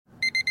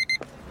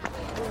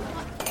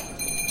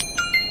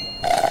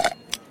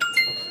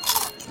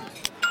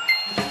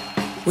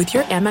With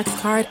your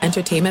Amex card,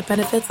 entertainment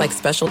benefits like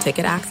special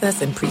ticket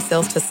access and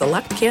pre-sales to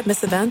select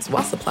can't-miss events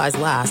while supplies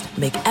last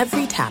make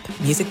every tap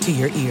music to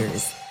your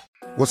ears.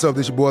 What's up,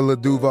 this your boy Lil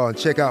Duval, and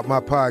check out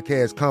my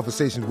podcast,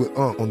 Conversations with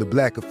Unc, on the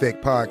Black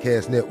Effect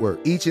Podcast Network.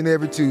 Each and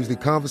every Tuesday,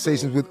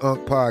 Conversations with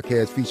Unc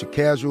podcast feature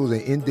casual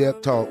and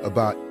in-depth talk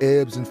about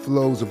ebbs and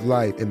flows of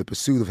life and the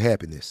pursuit of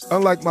happiness.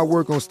 Unlike my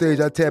work on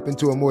stage, I tap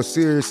into a more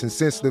serious and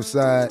sensitive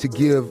side to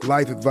give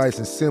life advice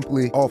and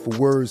simply offer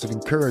words of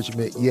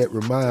encouragement, yet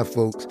remind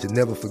folks to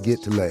never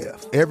forget to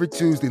laugh. Every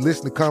Tuesday,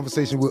 listen to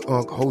Conversations with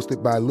Unc,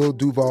 hosted by Lil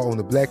Duval on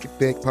the Black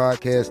Effect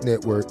Podcast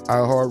Network,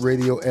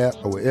 iHeartRadio app,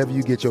 or wherever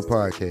you get your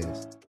podcasts.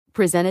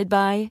 Presented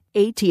by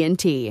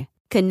AT&T.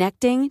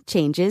 Connecting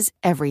changes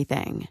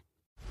everything.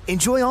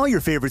 Enjoy all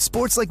your favorite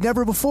sports like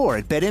never before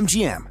at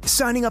BetMGM.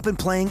 Signing up and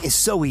playing is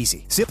so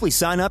easy. Simply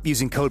sign up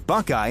using code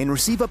Buckeye and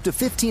receive up to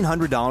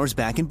 $1,500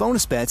 back in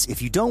bonus bets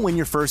if you don't win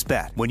your first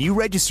bet. When you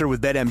register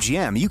with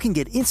BetMGM, you can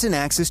get instant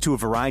access to a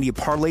variety of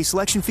parlay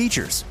selection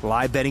features,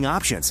 live betting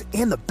options,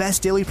 and the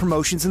best daily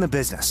promotions in the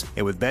business.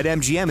 And with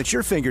BetMGM at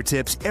your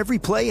fingertips, every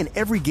play and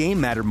every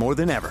game matter more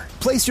than ever.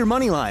 Place your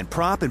moneyline,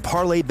 prop, and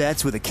parlay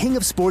bets with the king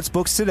of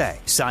sportsbooks today.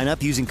 Sign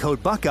up using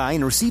code Buckeye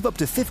and receive up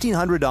to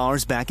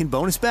 $1,500 back in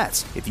bonus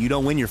bets if you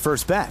don't win your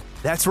first bet.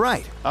 That's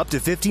right, up to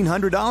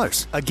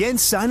 $1,500. Again,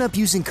 sign up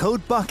using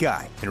code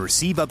Buckeye and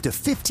receive up to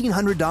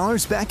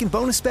 $1,500 back in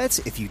bonus bets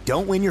if you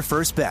don't win your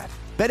first bet.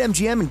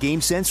 BetMGM and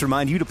GameSense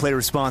remind you to play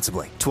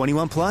responsibly.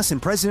 21 plus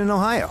and present in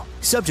Ohio.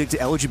 Subject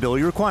to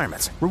eligibility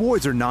requirements.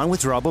 Rewards are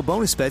non-withdrawable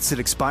bonus bets that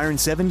expire in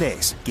 7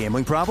 days.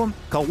 Gambling problem?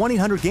 Call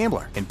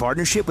 1-800-GAMBLER in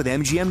partnership with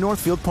MGM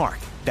Northfield Park.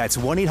 That's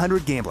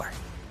 1-800-GAMBLER.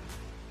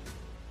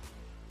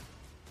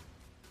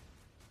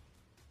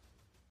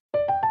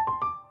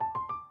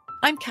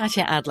 I'm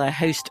Katya Adler,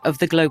 host of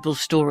The Global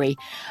Story.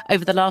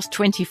 Over the last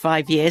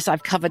 25 years,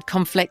 I've covered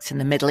conflicts in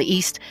the Middle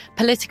East,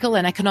 political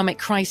and economic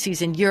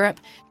crises in Europe,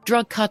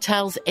 drug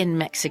cartels in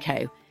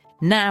Mexico.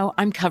 Now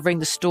I'm covering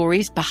the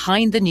stories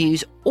behind the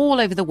news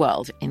all over the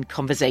world in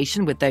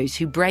conversation with those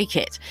who break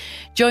it.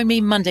 Join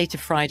me Monday to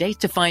Friday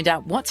to find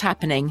out what's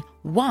happening,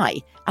 why,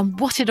 and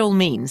what it all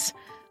means.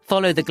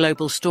 Follow The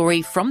Global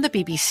Story from the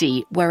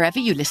BBC wherever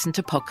you listen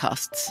to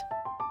podcasts.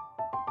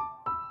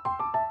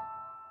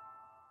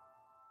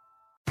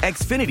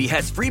 Xfinity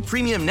has free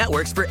premium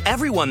networks for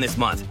everyone this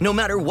month, no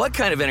matter what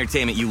kind of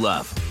entertainment you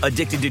love.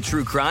 Addicted to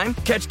true crime?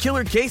 Catch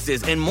killer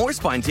cases and more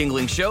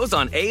spine-tingling shows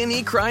on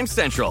A&E Crime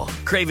Central.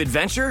 Crave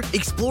adventure?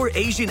 Explore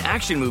Asian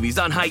action movies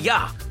on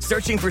Hayya.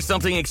 Searching for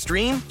something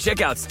extreme?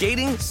 Check out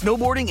skating,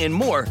 snowboarding, and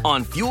more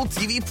on Fuel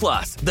TV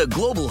Plus, the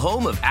global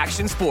home of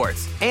action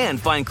sports. And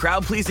find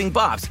crowd-pleasing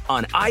bops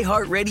on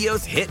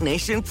iHeartRadio's Hit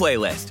Nation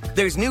playlist.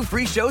 There's new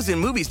free shows and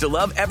movies to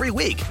love every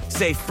week.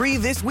 Say free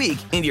this week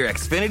in your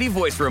Xfinity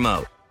voice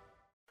remote.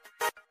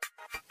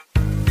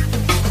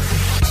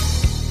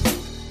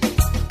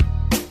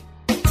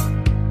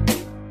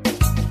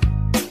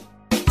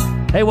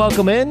 Hey,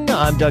 welcome in.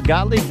 I'm Doug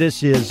Gottlieb.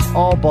 This is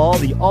All Ball,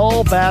 the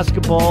all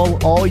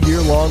basketball, all year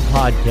long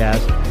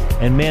podcast.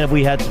 And man, have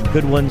we had some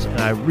good ones,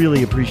 and I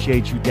really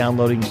appreciate you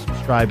downloading,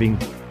 subscribing,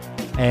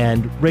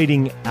 and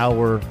rating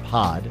our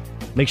pod.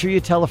 Make sure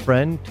you tell a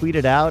friend, tweet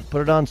it out,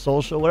 put it on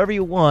social, whatever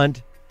you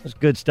want. There's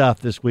good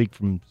stuff this week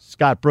from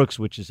Scott Brooks,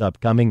 which is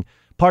upcoming.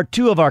 Part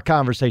 2 of our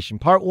conversation.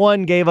 Part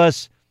 1 gave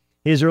us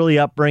his early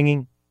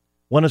upbringing.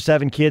 One of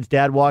 7 kids.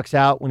 Dad walks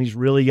out when he's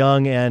really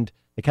young, and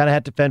they kind of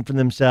had to fend for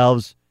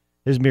themselves.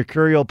 His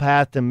mercurial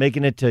path to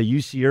making it to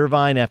UC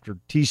Irvine after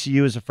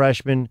TCU as a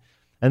freshman,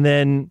 and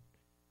then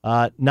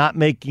not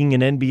making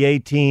an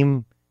NBA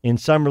team in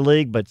Summer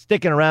League, but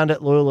sticking around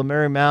at Loyola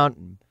Marymount,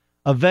 and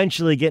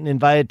eventually getting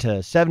invited to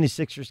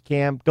 76ers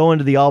camp, going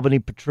to the Albany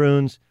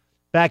Patroons,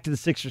 back to the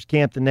Sixers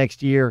camp the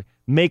next year,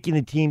 making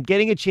the team,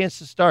 getting a chance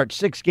to start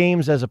 6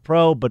 games as a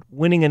pro, but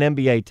winning an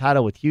NBA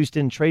title with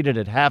Houston, traded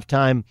at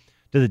halftime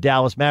to the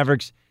Dallas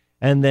Mavericks,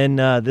 and then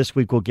this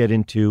week we'll get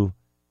into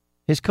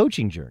his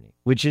coaching journey,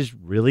 which is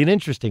really an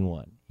interesting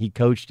one. He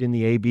coached in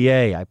the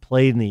ABA. I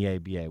played in the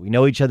ABA. We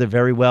know each other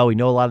very well. We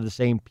know a lot of the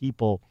same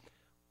people.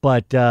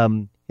 But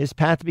his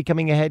path to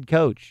becoming a head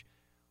coach,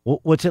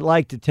 what's it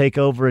like to take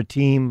over a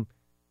team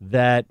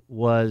that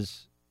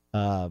was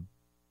a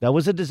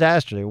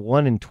disaster? They were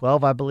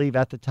 1-12, I believe,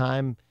 at the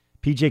time.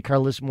 P.J.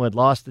 Carlesimo had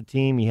lost the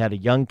team. He had a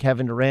young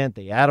Kevin Durant.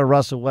 They added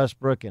Russell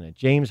Westbrook and a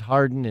James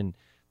Harden, and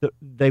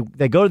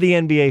they go to the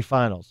NBA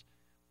Finals.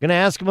 Going to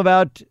ask him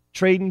about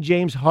trading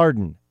James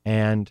Harden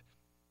and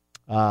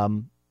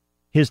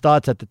his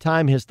thoughts at the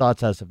time, his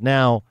thoughts as of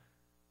now.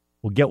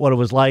 We'll get what it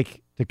was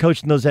like to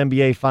coach in those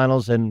NBA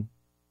Finals and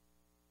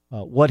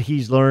what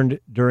he's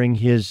learned during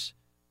his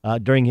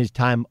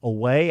time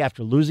away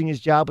after losing his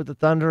job with the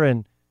Thunder,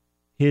 and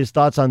his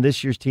thoughts on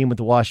this year's team with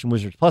the Washington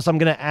Wizards. Plus, I'm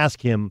going to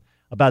ask him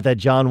about that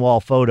John Wall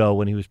photo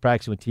when he was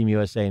practicing with Team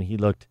USA, and he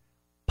looked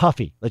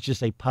puffy. Let's just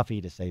say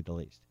puffy, to say the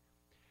least.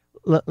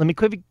 Let me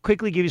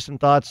quickly give you some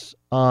thoughts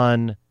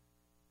on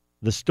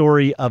the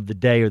story of the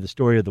day or the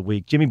story of the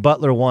week. Jimmy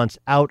Butler wants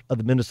out of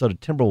the Minnesota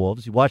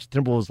Timberwolves. He watched the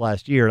Timberwolves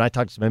last year, and I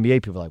talked to some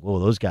NBA people like, whoa,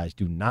 those guys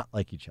do not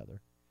like each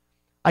other.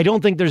 I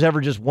don't think there's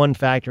ever just one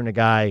factor in a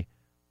guy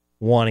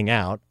wanting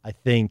out. I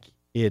think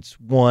it's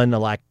one, a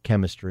lack of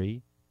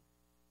chemistry.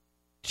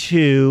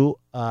 Two,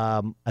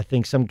 I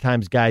think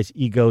sometimes guys'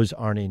 egos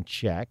aren't in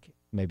check.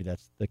 Maybe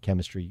that's the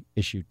chemistry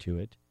issue to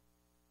it.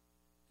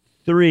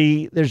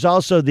 Three, there's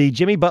also the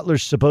Jimmy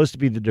Butler's supposed to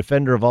be the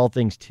defender of all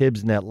things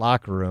Tibbs in that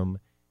locker room,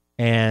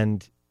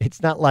 and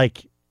it's not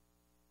like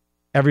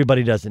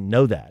everybody doesn't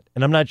know that.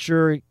 And I'm not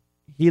sure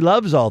he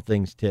loves all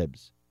things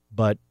Tibbs,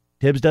 but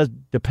Tibbs does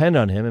depend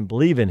on him and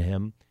believe in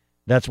him.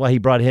 That's why he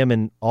brought him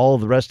and all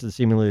of the rest of the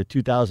seemingly the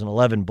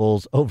 2011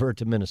 Bulls over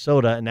to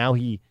Minnesota, and now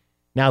he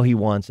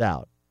wants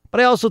out. But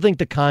I also think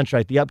the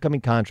contract, the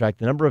upcoming contract,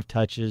 the number of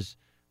touches,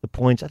 the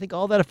points, I think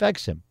all that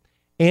affects him.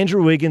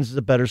 Andrew Wiggins is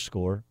a better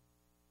scorer.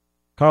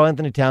 Karl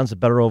Anthony Towns is a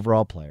better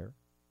overall player.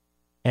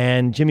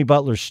 And Jimmy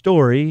Butler's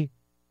story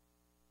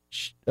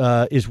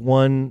is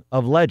one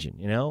of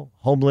legend,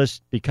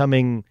 homeless,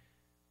 becoming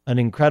an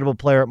incredible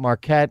player at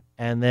Marquette,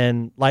 and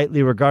then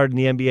lightly regarded in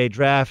the NBA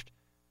draft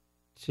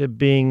to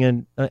being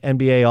an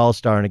NBA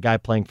All-Star and a guy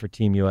playing for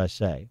Team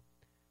USA.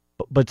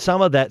 But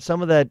some of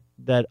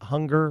that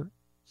hunger,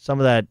 some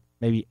of that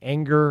maybe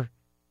anger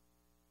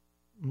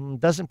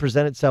doesn't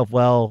present itself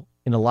well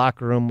in a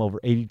locker room over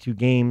 82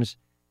 games.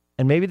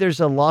 And maybe there's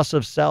a loss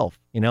of self.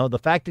 The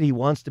fact that he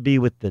wants to be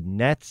with the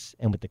Nets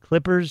and with the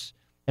Clippers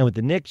and with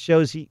the Knicks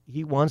shows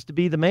he wants to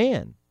be the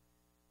man.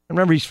 I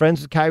remember he's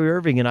friends with Kyrie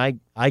Irving, and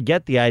I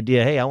get the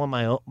idea, hey, I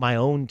want my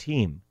own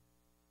team.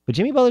 But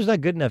Jimmy Butler's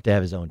not good enough to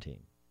have his own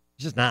team.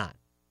 He's just not.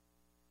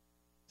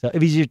 So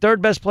if he's your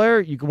third best player,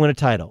 you can win a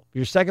title. If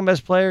you're your second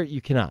best player, you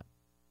cannot.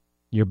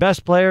 Your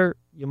best player,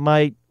 you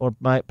might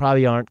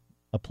probably aren't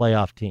a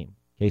playoff team.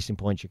 Case in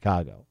point,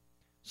 Chicago.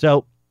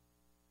 So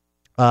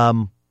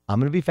I'm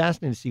going to be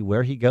fascinated to see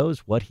where he goes,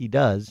 what he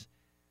does.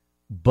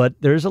 But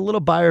there's a little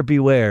buyer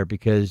beware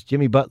because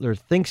Jimmy Butler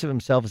thinks of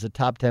himself as a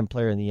top 10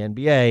 player in the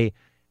NBA,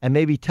 and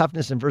maybe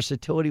toughness and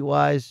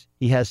versatility-wise,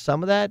 he has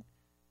some of that.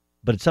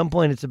 But at some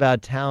point, it's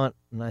about talent,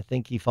 and I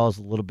think he falls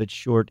a little bit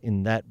short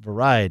in that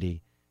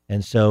variety.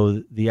 And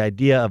so the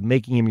idea of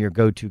making him your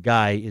go-to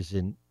guy is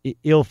an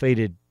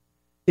ill-fated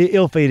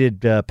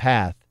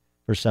path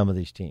for some of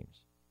these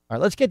teams. All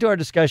right, let's get to our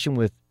discussion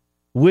with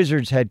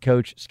Wizards head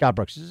coach Scott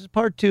Brooks. This is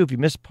part 2. If you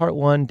missed part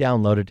 1,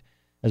 download it,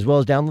 as well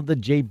as download the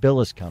Jay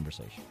Billis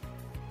conversation.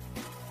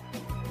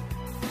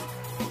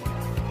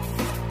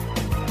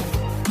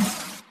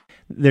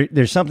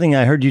 There's something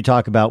I heard you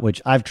talk about,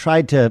 which I've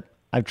tried to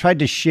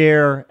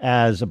share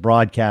as a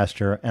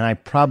broadcaster, and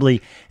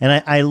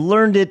I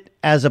learned it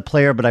as a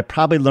player, but I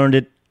probably learned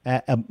it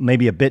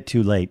maybe a bit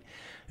too late.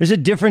 There's a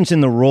difference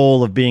in the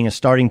role of being a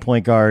starting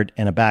point guard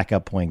and a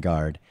backup point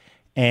guard,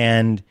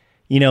 and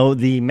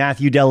the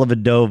Matthew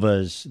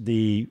Dellavedovas,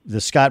 the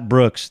Scott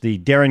Brooks, the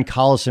Darren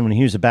Collison when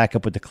he was a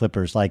backup with the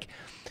Clippers,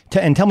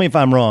 and tell me if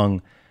I'm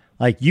wrong.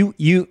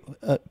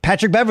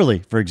 Patrick Beverley,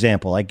 for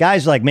example,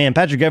 guys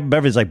Patrick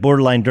Beverley's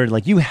borderline dirty.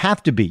 You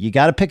have to be. You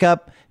got to pick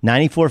up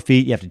 94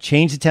 feet. You have to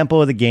change the tempo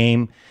of the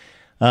game.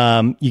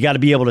 You got to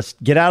be able to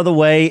get out of the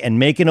way and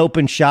make an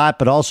open shot,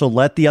 but also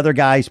let the other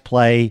guys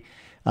play.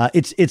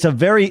 It's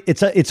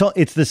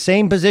the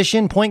same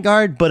position, point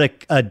guard,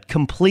 but a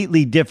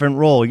completely different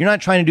role. You're not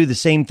trying to do the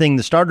same thing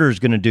the starter is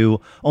going to do,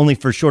 only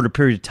for a shorter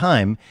period of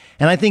time.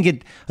 And I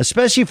think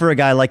especially for a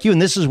guy like you, and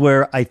this is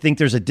where I think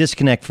there's a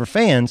disconnect for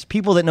fans,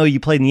 people that know you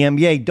played in the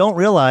NBA don't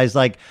realize,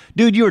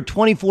 dude, you were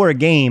 24 a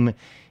game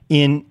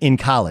in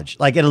college,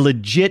 at a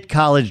legit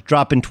college,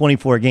 dropping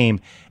 24 a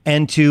game,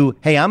 and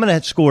hey, I'm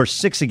going to score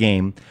 6 a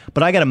game,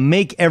 but I got to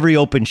make every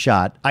open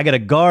shot. I got to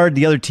guard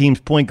the other team's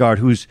point guard,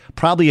 who's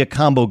probably a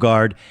combo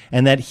guard,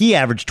 and that he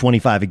averaged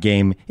 25 a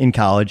game in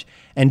college,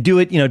 and do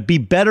it, be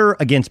better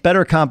against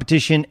better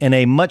competition in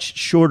a much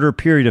shorter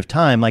period of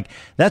time.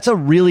 That's a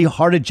really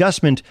hard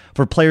adjustment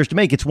for players to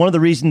make. It's one of the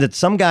reasons that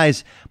some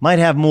guys might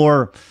have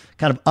more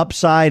kind of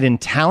upside and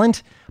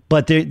talent,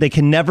 but they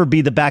can never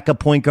be the backup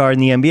point guard in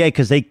the NBA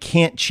because they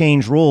can't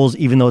change roles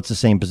even though it's the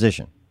same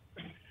position.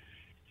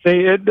 See,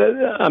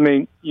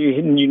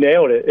 you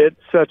nailed it.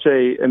 It's such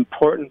a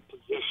important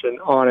position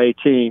on a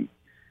team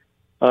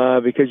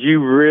because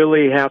you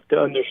really have to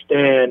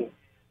understand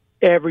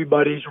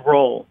everybody's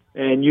role,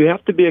 and you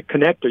have to be a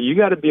connector. You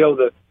got to be able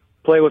to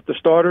play with the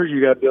starters.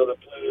 You got to be able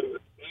to play with the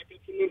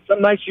backups. And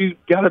some nights you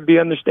got to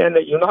understand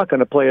that you're not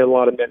going to play a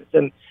lot of minutes,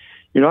 and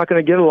you're not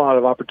going to get a lot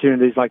of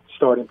opportunities like the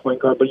starting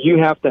point guard, but you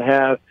have to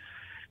have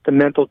the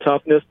mental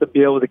toughness to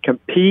be able to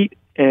compete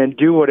and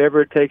do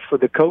whatever it takes for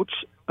the coach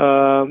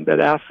that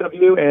asks of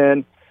you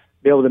and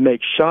be able to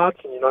make shots,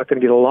 and you're not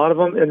going to get a lot of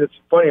them. And it's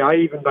funny, I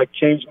even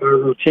changed my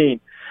routine.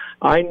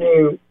 I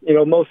knew,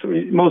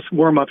 most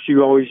warm-ups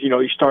you always,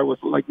 you start with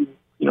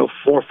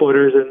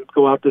 4-footers and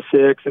go out to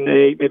 6 and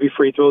 8, maybe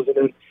free throws,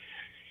 and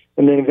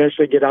then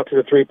eventually get out to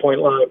the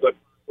 3-point line. But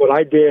what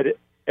I did,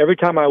 every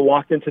time I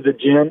walked into the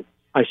gym,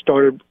 I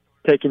started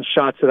taking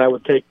shots that I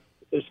would take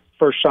this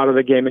first shot of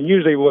the game. And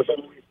usually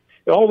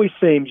it always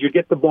seems you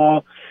get the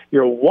ball,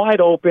 you're wide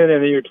open,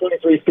 and then you're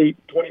 24 feet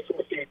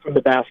from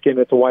the basket, and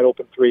it's a wide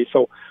open 3.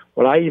 So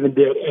what I even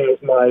did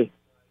as my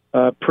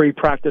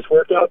pre-practice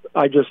workout.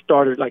 I just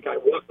started, I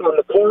walked on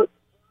the court,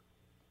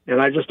 and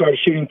I just started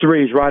shooting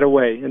threes right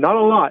away. And not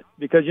a lot,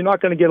 because you're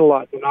not going to get a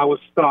lot. And I would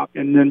stop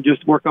and then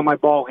just work on my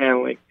ball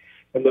handling.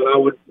 And then I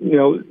would,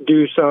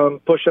 do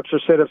some push-ups or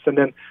sit-ups, and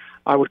then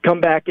I would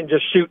come back and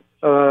just shoot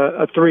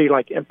a three,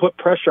 and put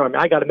pressure on me.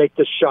 I got to make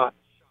this shot.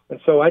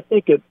 And so I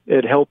think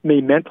it helped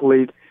me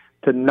mentally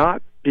to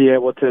not be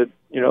able to,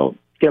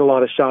 get a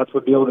lot of shots,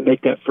 but be able to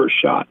make that first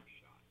shot.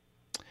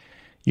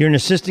 You're an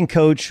assistant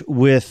coach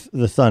with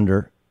the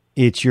Thunder.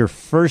 It's your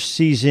first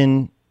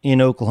season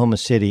in Oklahoma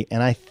City,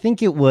 and I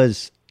think it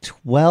was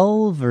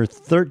 12 or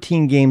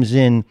 13 games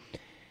in,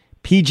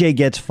 PJ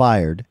gets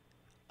fired.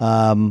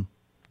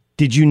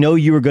 Did you know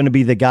you were going to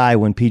be the guy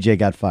when PJ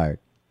got fired?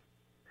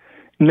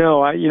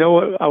 No, I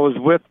was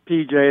with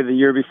PJ the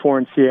year before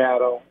in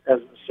Seattle as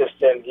an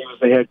assistant. He was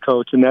the head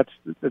coach, and that's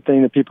the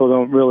thing that people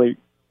don't really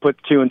put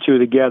two and two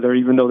together,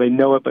 even though they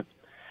know it, but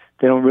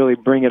they don't really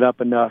bring it up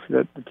enough.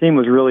 The team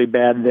was really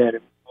bad then.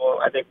 Well,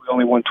 I think we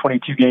only won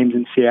 22 games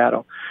in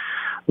Seattle.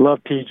 Love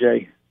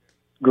PJ.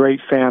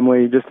 Great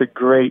family, just a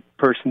great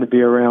person to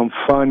be around,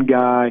 fun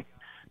guy,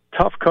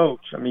 tough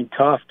coach. I mean,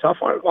 tough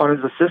on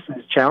his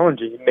assistants,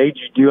 challenging. He made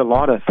you do a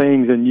lot of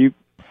things, and you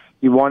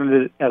wanted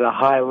it at a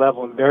high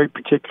level and very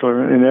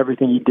particular in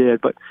everything you did.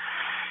 But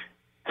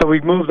so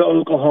we moved to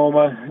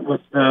Oklahoma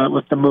with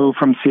the move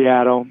from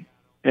Seattle,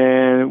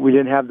 and we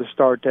didn't have the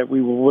start that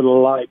we would have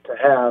liked to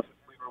have.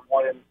 We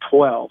were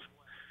 1-12.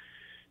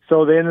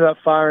 So they ended up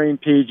firing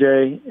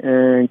PJ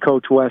and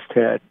Coach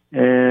Westhead,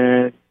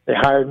 and they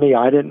hired me.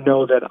 I didn't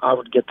know that I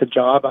would get the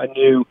job. I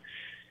knew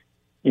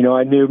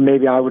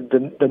maybe I would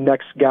the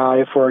next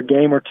guy for a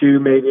game or two,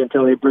 maybe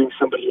until they bring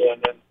somebody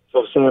in. And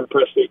so Sam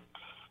Presti,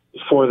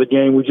 before the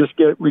game, we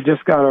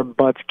just got our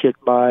butts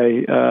kicked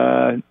by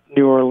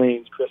New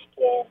Orleans, Chris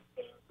Paul,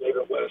 and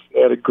David West. They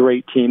had a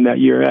great team that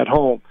year at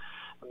home.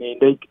 I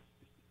mean,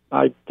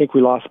 I think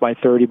we lost by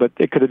 30, but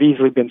it could have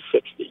easily been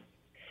 60.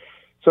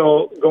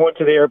 So going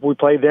to the airport, we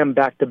played them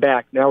back to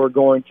back. Now we're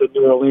going to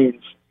New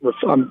Orleans.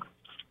 I'm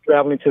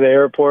traveling to the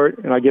airport,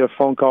 and I get a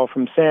phone call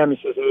from Sam. He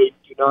says, "Hey,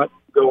 do not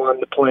go on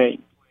the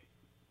plane."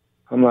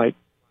 I'm like,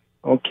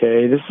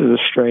 okay, this is a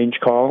strange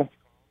call.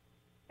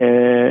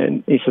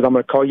 And he says, "I'm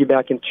going to call you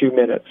back in 2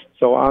 minutes."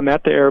 So I'm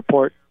at the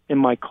airport in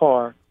my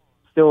car,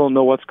 still don't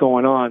know what's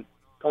going on.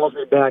 Calls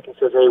me back and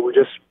says, "Hey, we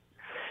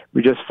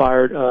just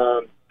fired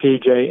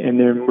PJ, and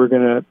then we're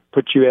going to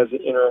put you as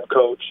the interim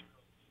coach."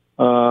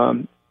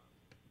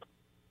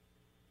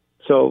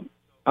 So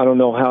I don't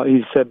know how,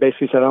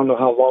 basically said, "I don't know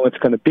how long it's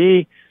going to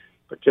be,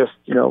 but just,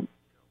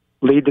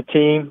 lead the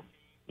team.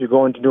 You're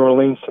going to New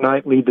Orleans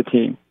tonight, lead the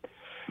team."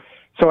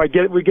 So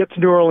we get to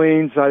New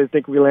Orleans. I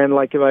think we land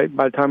by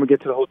the time we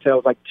get to the hotel,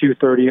 it's like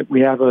 2:30.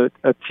 We have a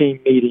team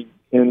meeting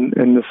in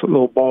this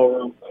little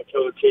ballroom. I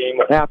tell the team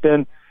what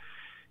happened.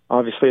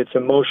 Obviously, it's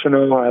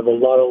emotional. I have a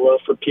lot of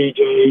love for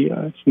PJ.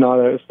 It's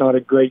not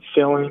a great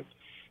feeling,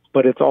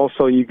 but it's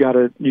also you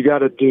gotta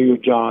do your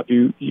job.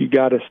 You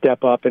gotta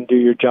step up and do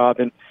your job.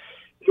 And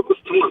it was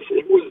tough.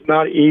 It was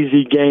not an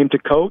easy game to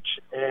coach,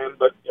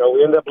 but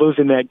we ended up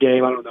losing that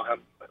game. I don't know how. It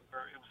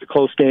was a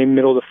close game,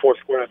 middle of the fourth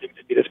quarter. I think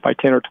they beat us by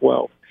 10 or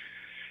 12.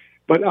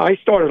 But I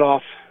started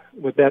off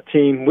with that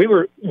team. We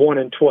were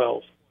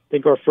 1-12. I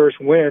think our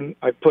first win.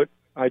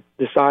 I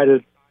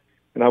decided,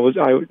 and I was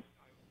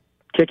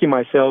kicking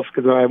myself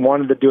because I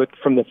wanted to do it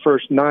from the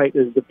first night,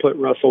 is to put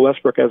Russell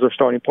Westbrook as our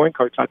starting point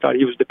guard. So I thought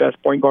he was the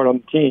best point guard on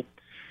the team.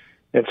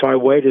 And so I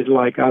waited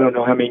I don't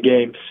know how many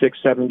games, 6,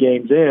 7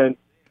 games in,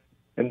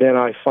 and then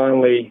I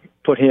finally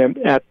put him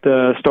at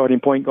the starting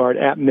point guard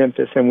at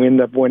Memphis, and we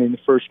ended up winning the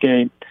first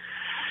game.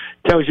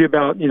 Tells you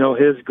about,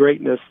 his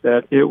greatness,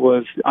 that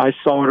I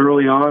saw it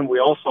early on, we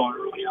all saw it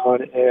early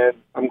on, and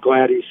I'm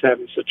glad he's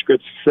having such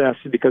good success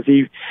because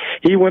he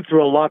went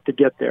through a lot to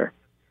get there.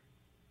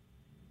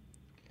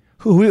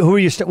 Who were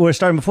you were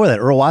starting before that?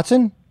 Earl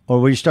Watson? Or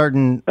were you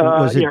starting?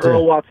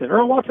 Earl Watson.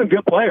 Earl Watson,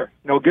 good player.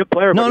 Good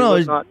player.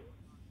 But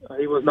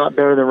he was not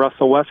better than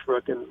Russell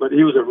Westbrook, but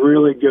he was a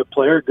really good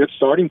player, good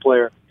starting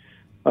player,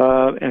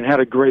 and had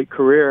a great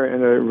career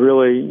and a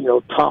really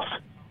tough.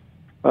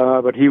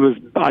 But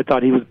I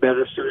thought he was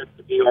better suited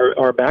to be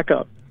our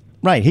backup.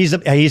 Right.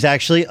 He's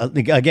actually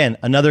again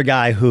another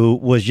guy who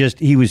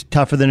he was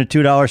tougher than a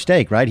 $2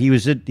 steak. Right. He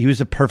was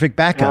a perfect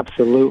backup.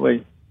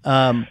 Absolutely.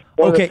 One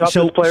of the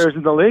toughest players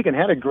in the league, and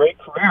had a great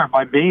career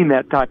by being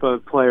that type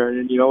of player.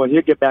 And when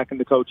he'd get back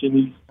into coaching,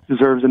 he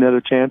deserves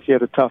another chance. He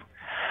had a tough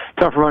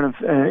run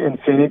in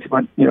Phoenix,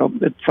 but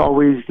it's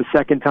always the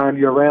second time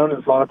you're around.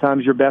 It's a lot of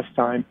times your best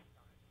time.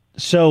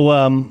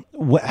 So,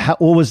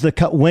 what was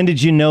when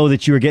did you know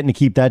that you were getting to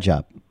keep that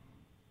job?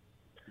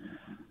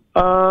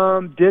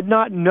 Did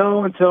not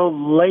know until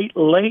late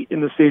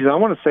in the season. I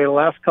want to say the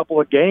last couple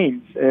of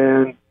games,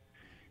 and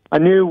I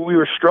knew we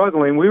were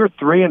struggling. We were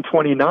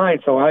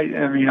 3-29, so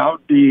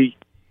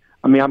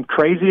I'm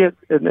crazy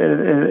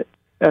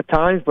at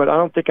times, but I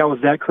don't think I was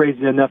that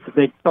crazy enough to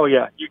think, oh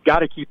yeah, you got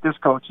to keep this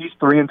coach. He's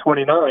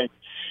 3-29.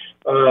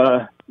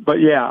 But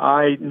yeah,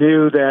 I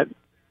knew that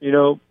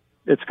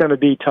it's going to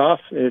be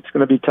tough. It's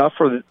going to be tough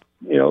for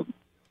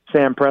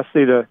Sam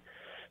Presti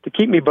to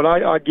keep me. But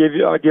I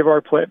give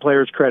our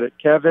players credit.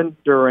 Kevin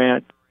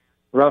Durant,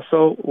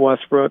 Russell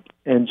Westbrook,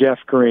 and Jeff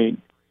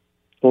Green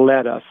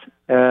led us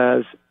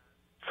as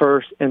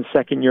first and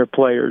second year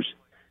players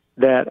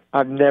that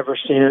I've never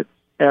seen it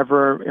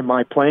ever in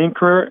my playing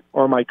career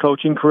or my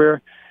coaching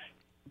career,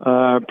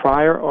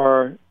 prior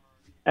or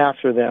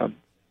after them,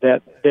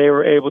 that they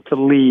were able to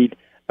lead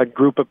a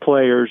group of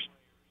players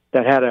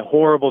that had a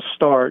horrible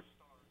start,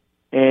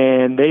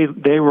 and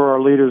they were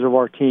our leaders of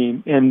our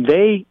team, and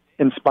they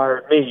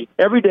inspired me.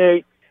 Every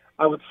day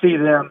I would see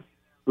them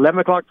 11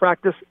 o'clock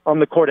practice on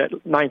the court at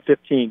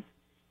 9:15.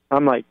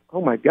 I'm like,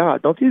 oh my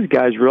God, don't these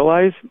guys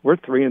realize we're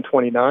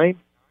 3-29?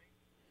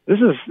 This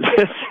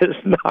is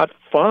not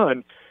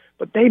fun.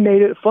 But they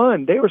made it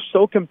fun. They were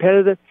so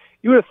competitive.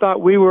 You would have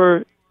thought we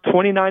were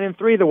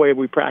 29-3 the way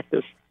we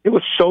practiced. It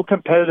was so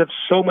competitive,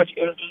 so much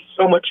energy,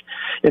 so much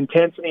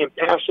intensity and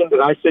passion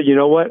that I said, you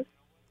know what,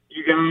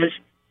 you guys,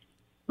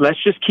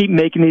 let's just keep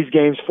making these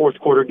games fourth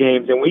quarter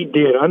games. And we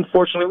did.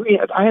 Unfortunately,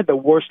 I had the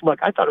worst luck.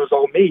 I thought it was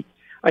all me.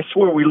 I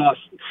swear we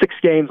lost 6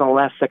 games on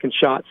last second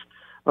shots.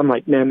 I'm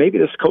like, man, maybe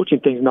this coaching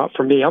thing's not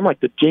for me. I'm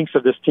like the jinx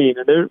of this team,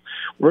 and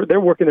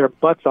they're working their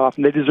butts off,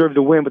 and they deserve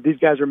to win. But these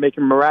guys are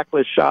making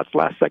miraculous shots,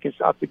 last second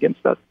shots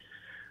against us.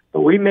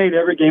 But we made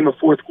every game a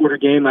fourth quarter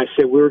game. I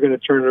said we were going to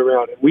turn it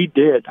around, and we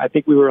did. I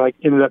think we were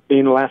ended up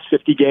being the last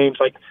 50 games,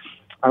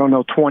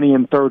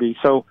 20-30.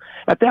 So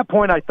at that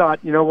point, I thought,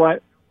 you know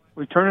what,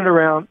 we turn it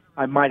around,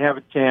 I might have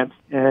a chance,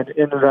 and it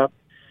ended up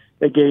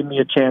they gave me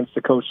a chance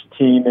to coach the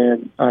team,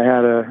 and I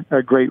had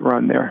a great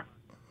run there.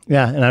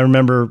 Yeah, and I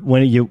remember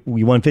when you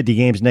won 50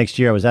 games next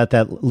year. I was at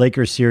that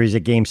Lakers series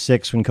at Game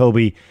 6 when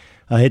Kobe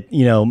hit.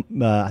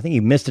 I think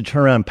he missed a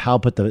turnaround.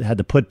 Powell had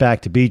the put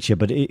back to beat you,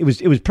 but it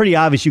was pretty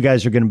obvious you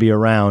guys are going to be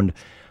around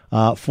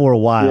for a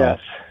while. Yes.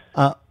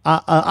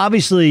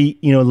 Obviously,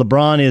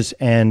 LeBron is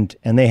and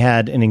they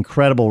had an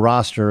incredible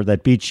roster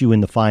that beat you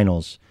in the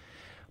finals.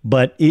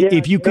 But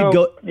if you could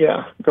go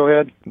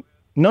ahead.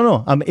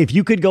 No. If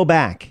you could go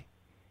back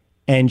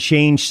and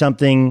change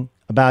something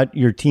about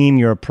your team,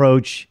 your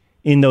approach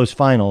in those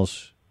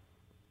finals,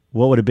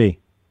 what would it be?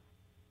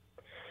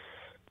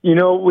 We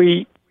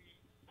were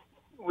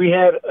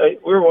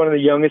one of the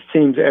youngest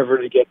teams ever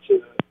to get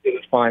to the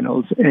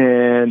finals,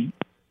 and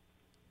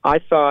I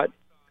thought,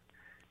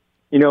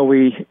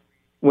 we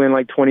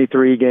win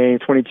 23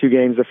 games, 22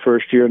 games the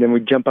first year, and then we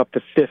jump up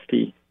to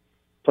 50,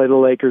 play the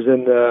Lakers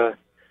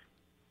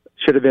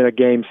should have been a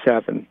Game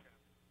 7,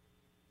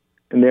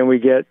 and then we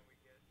get,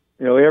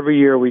 every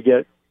year we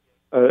get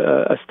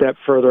a step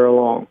further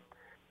along.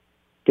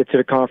 Get to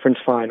the conference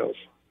finals.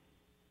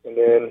 And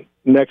then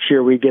next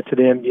year we get to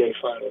the NBA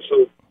finals.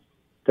 So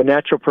the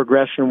natural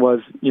progression was,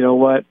 you know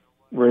what,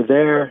 we're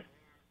there,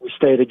 we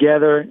stay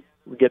together,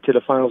 we get to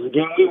the finals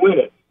again, we win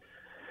it.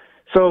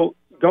 So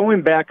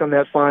going back on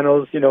that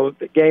finals,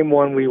 Game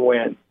 1 we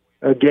win.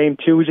 Game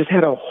 2 we just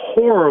had a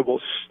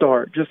horrible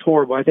start, just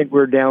horrible. I think we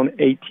were down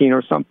 18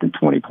 or something,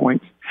 20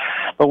 points.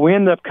 But we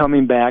ended up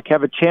coming back,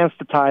 have a chance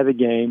to tie the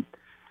game.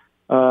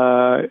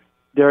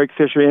 Derek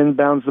Fisher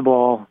inbounds the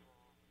ball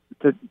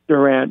to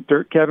Durant.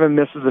 Kevin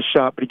misses a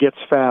shot, but he gets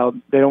fouled.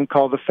 They don't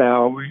call the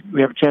foul. We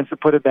have a chance to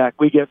put it back.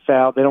 We get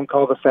fouled. They don't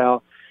call the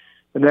foul.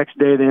 The next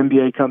day, the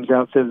NBA comes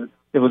out and says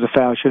it was a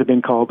foul. Should have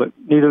been called, but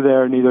neither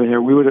there, neither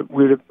here. We would have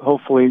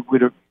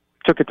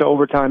took it to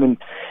overtime and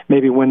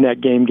maybe win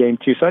that game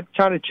 2. So I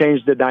tried to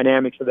change the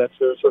dynamics of that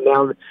series. So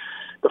now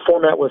the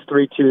format was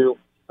 2-3-2,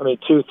 and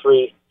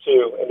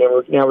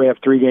then now we have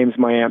 3 games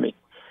in Miami.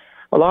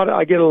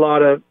 I get a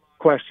lot of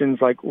questions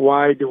like,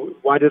 why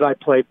did I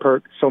play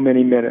Perk so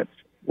many minutes?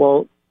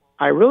 Well,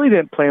 I really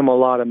didn't play him a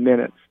lot of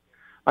minutes.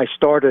 I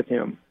started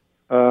him.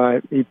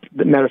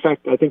 Matter of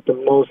fact, I think the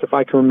most, if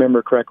I can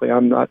remember correctly,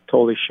 I'm not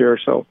totally sure,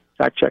 so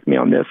fact check me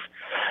on this,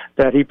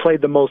 that he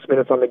played the most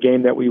minutes on the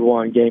game that we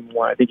won, Game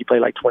 1. I think he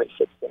played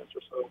 26 minutes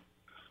or so.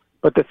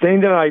 But the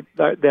thing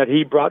that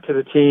he brought to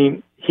the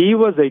team, he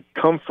was a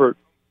comfort,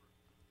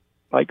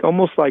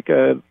 almost like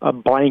a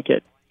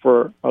blanket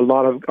for a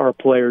lot of our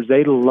players.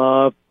 They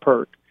love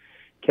Perk.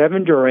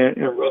 Kevin Durant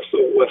and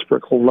Russell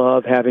Westbrook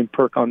love having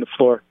Perk on the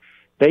floor.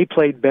 They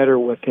played better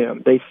with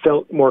him. They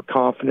felt more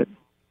confident.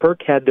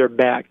 Perk had their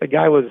back. The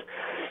guy was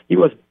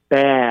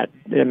bad.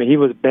 I mean, he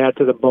was bad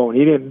to the bone.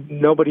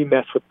 Nobody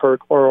messed with Perk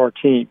or our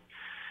team.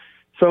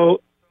 So,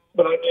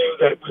 but I knew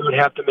that we would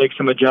have to make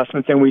some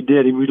adjustments, and we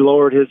did. We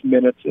lowered his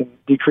minutes and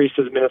decreased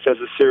his minutes as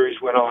the series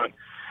went on.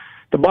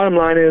 The bottom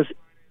line is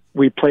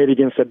we played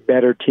against a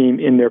better team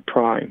in their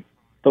prime.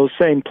 Those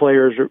same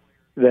players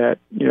that,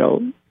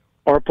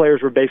 our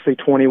players were basically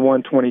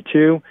 21,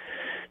 22.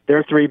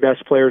 Their 3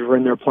 best players were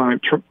in their prime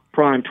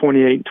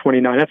 28 and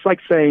 29. That's like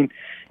saying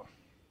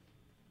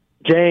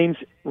James,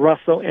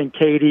 Russell, and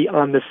Katie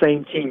on the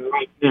same team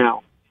right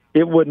now.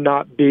 It would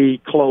not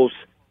be close,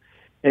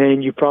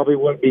 and you probably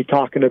wouldn't be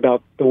talking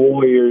about the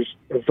Warriors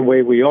as the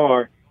way we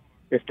are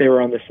if they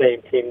were on the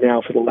same team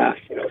now for the last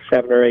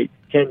 7 or 8,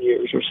 10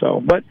 years or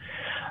so. But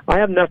I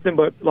have nothing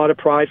but a lot of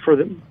pride for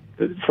the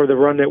for the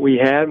run that we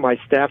had. My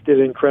staff did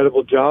an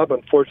incredible job.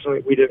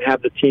 Unfortunately, we didn't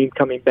have the team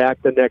coming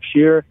back the next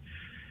year,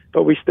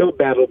 but we still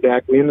battled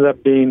back. We ended up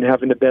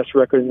having the best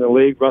record in the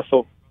league.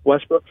 Russell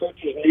Westbrook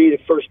coached me the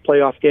first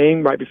playoff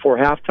game right before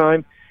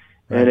halftime,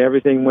 and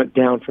everything went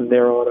down from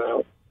there on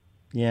out.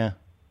 Yeah.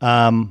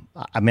 I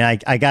mean,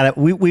 I got it.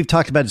 We've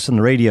talked about this on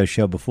the radio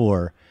show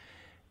before,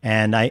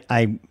 and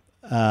the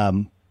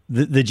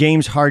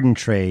James Harden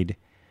trade,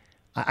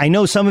 I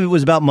know some of it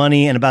was about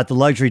money and about the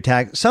luxury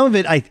tax. Some of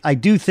it, I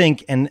do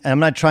think, and I'm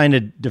not trying to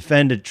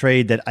defend a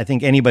trade that I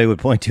think anybody would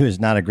point to as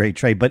not a great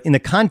trade, but in the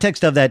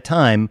context of that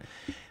time,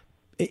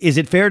 is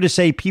it fair to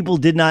say people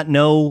did not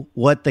know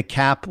what the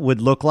cap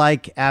would look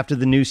like after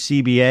the new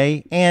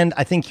CBA? And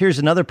I think here's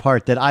another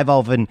part that I've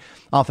often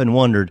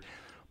wondered.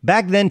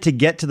 Back then, to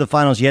get to the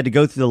finals, you had to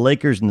go through the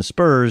Lakers and the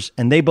Spurs,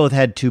 and they both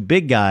had two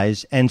big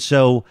guys. And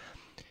so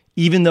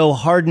even though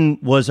Harden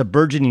was a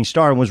burgeoning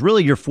star and was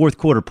really your fourth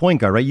quarter point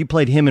guard, right? You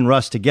played him and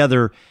Russ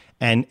together,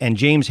 and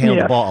James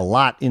handled the ball a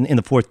lot in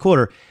the fourth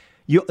quarter.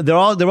 There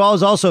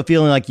was also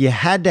feeling like you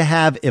had to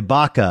have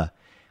Ibaka,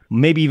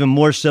 maybe even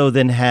more so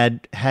than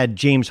had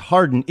James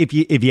Harden, if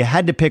you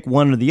had to pick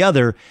one or the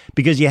other,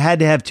 because you had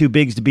to have two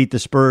bigs to beat the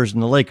Spurs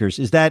and the Lakers.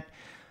 Is that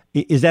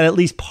at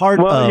least part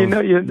of?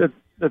 Well,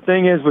 the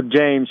thing is with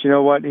James, you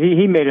know what?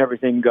 He made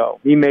everything go.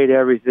 He made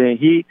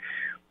everything.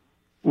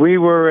 We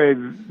were a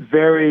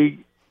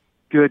very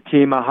good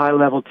team, a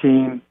high-level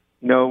team,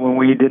 when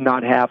we did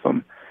not have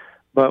him.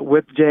 But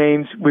with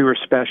James, we were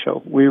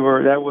special.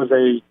 That was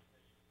a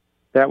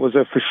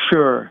for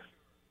sure,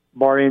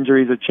 bar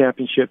injuries, a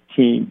championship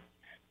team,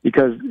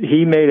 because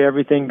he made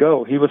everything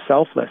go. He was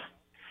selfless.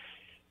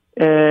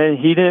 And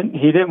he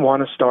didn't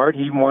want to start.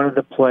 He wanted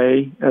to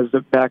play as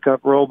the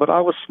backup role, but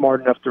I was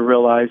smart enough to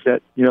realize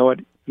that,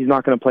 he's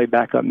not going to play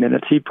backup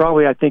minutes.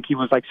 I think he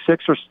was like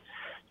six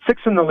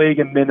in the league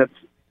in minutes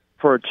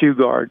for a two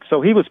guard.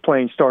 So he was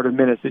playing starter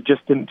minutes. It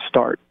just didn't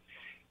start.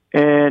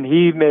 And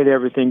he made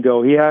everything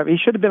go. He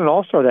should have been an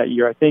all-star that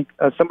year. I think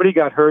somebody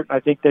got hurt. I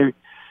think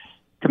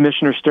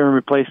Commissioner Stern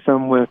replaced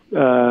him with,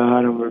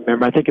 I don't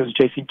remember. I think it was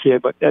Jason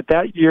Kidd. But at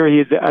that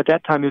year, at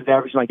that time, he was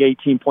averaging like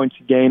 18 points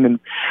a game. And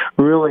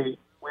really,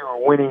 we were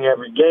winning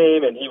every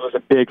game. And he was a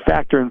big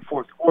factor in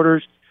fourth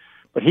quarters.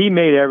 But he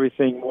made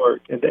everything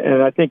work.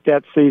 And I think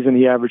that season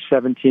he averaged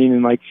 17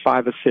 and like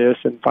 5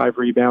 assists and 5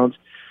 rebounds.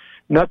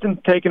 Nothing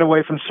taken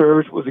away from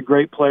Serge. Was a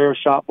great player,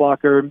 shot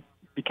blocker,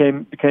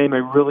 became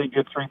a really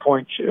good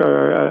three-point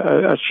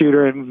a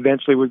shooter, and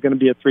eventually was going to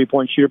be a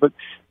three-point shooter. But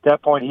at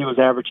that point, he was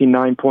averaging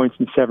 9 points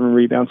and 7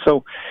 rebounds.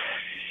 So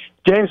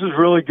James was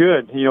really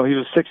good. He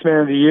was Sixth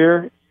Man of the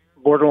Year,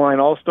 borderline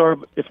All-Star,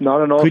 if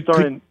not an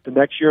All-Star. And the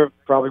next year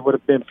probably would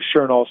have been for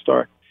sure an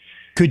All-Star.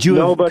 Could you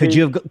have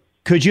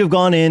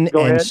gone in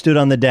and stood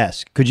on the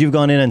desk? Could you have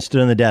gone in and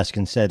stood on the desk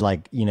and said,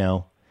 like,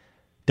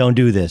 don't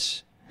do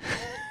this?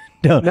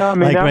 No, I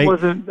mean,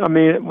 wasn't. I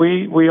mean,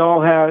 we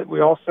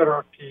all said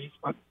our piece,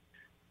 but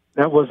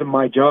that wasn't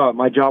my job.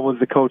 My job was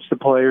to coach the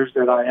players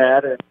that I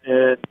had,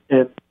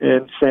 and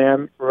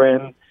Sam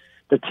ran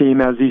the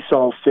team as he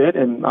saw fit,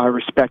 and I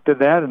respected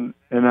that. And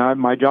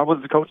my job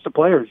was to coach the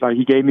players.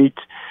 He gave me,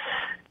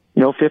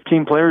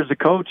 15 players to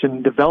coach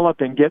and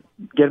develop and get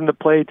them to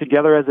play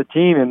together as a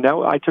team, and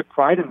I took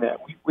pride in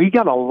that. We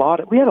had a lot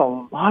of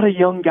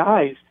young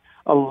guys,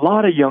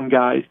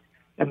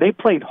 and they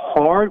played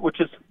hard, which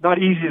is not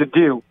easy to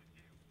do.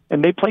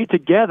 And they played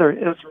together.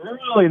 It's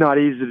really not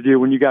easy to do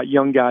when you got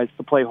young guys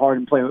to play hard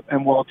and play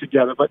and well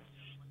together. But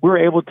we were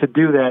able to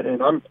do that,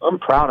 and I'm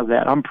proud of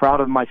that. I'm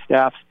proud of my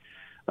staff's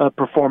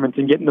performance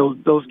and getting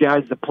those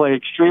guys to play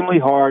extremely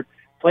hard,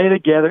 play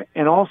together,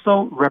 and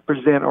also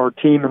represent our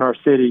team and our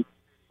city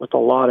with a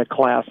lot of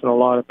class and a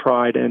lot of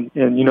pride. And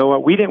you know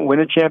what? We didn't win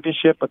a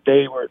championship, but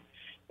they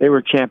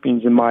were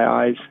champions in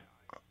my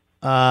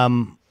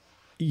eyes.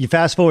 You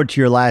fast forward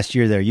to your last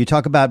year there. You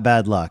talk about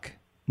bad luck.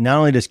 Not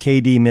only does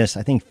KD miss,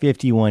 I think,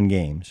 51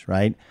 games,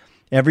 right?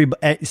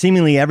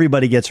 Seemingly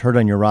everybody gets hurt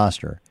on your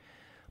roster.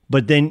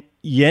 But then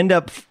you end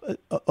up,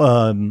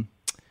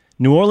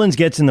 New Orleans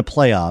gets in the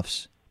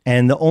playoffs,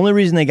 and the only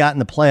reason they got in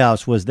the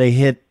playoffs was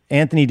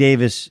Anthony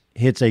Davis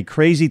hits a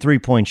crazy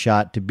three-point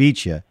shot to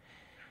beat you,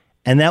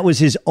 and that was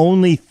his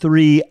only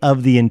 3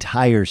 of the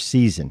entire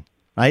season,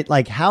 right?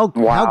 Like, how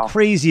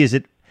crazy is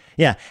it?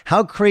 Yeah,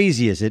 how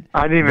crazy is it?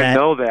 I didn't even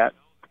know that.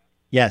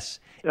 Yes.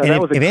 Yeah,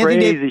 that was a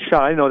crazy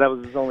shot. I didn't know that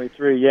was his only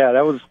 3. Yeah,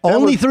 that was...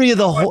 Only 3 of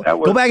the whole...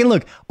 Go back and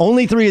look.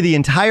 Only 3 of the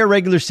entire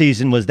regular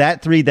season was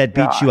that 3 that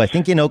beat you, I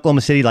think, in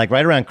Oklahoma City, like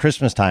right around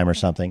Christmas time or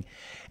something.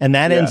 And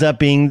that ends up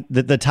being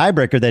the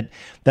tiebreaker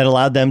that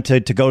allowed them to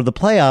go to the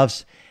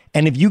playoffs.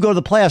 And if you go to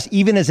the playoffs,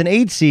 even as an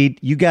 8 seed,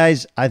 you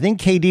guys... I think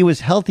KD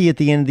was healthy at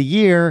the end of the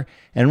year,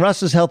 and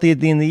Russ was healthy at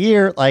the end of the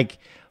year. Like,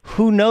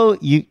 who knows?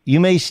 You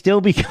may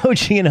still be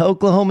coaching in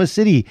Oklahoma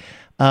City.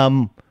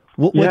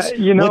 We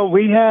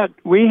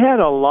had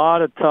a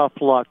lot of tough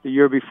luck the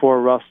year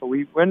before Russell.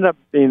 We ended up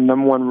being the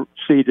number 1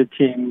 seeded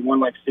team. We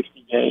won like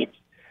 60 games.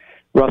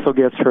 Russell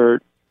gets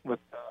hurt with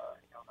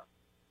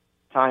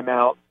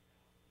timeout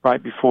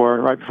right before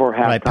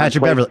halftime. Right,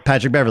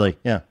 Patrick Beverly,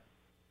 yeah.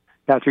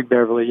 Patrick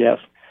Beverly, yes.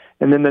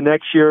 And then the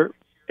next year,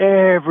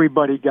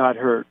 everybody got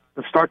hurt.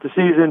 To start the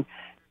season,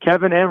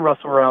 Kevin and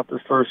Russell were out the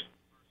first,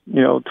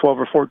 12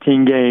 or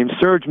 14 games.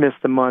 Serge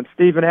missed a month.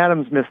 Steven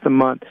Adams missed a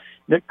month.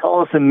 Nick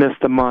Collison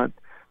missed a month.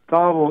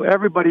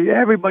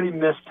 Everybody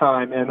missed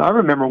time. And I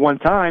remember one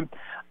time,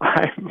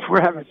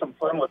 we're having some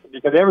fun with it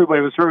because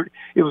everybody was hurt.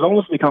 It was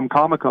almost become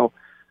comical.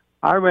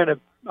 I ran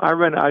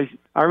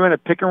a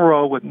pick and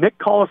roll with Nick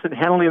Collison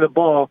handling the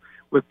ball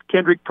with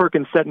Kendrick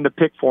Perkins setting the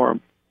pick for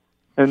him.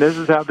 And this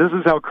is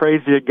how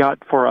crazy it got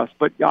for us.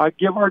 But I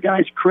give our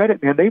guys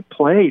credit, man. They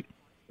played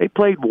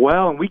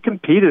well, and we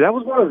competed. That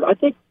was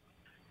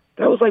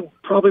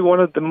probably one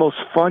of the most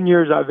fun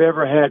years I've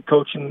ever had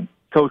coaching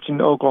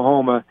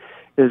Oklahoma.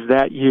 Is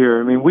that year.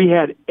 I mean, we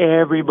had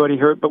everybody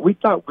hurt, but we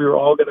thought we were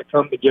all going to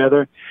come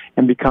together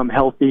and become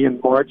healthy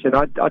in March. And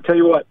I'll tell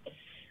you what,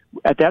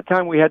 at that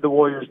time we had the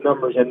Warriors'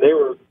 numbers, and they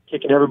were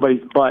kicking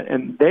everybody's butt,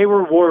 and they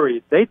were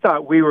worried. They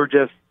thought we were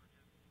just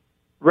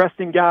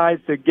resting guys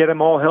to get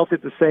them all healthy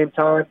at the same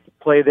time to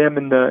play them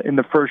in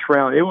the first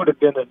round. It would have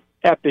been an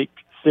epic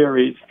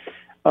series,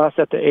 us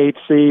at the 8th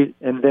seed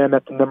and them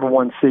at the number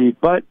 1 seed.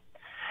 But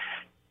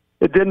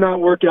it did not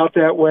work out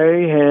that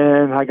way,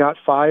 and I got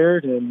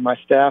fired, and my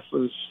staff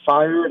was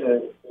fired,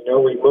 and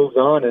we moved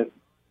on, and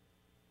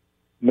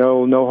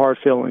no hard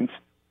feelings.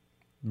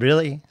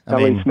 Really? At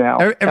least now.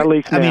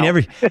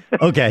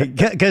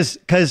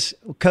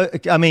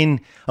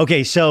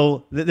 Okay,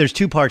 so there's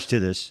two parts to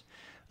this.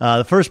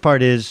 The first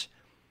part is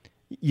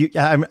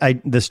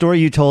the story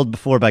you told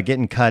before about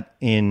getting cut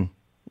in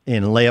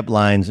layup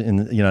lines at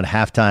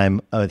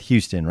halftime with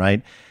Houston,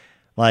 right?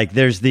 Like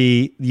at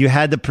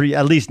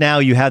least now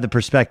you have the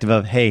perspective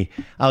of, hey,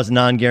 I was a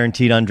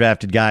non-guaranteed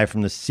undrafted guy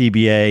from the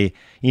CBA,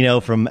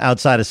 from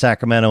outside of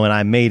Sacramento, and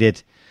I made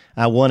it.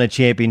 I won a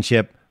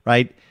championship,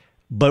 right?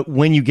 But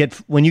when you get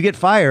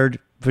fired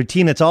for a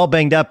team that's all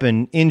banged up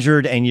and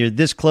injured, and you're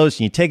this close,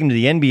 and you take them to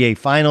the NBA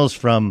Finals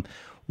from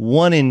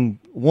 1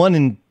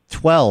 in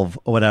 12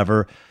 or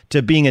whatever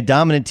to being a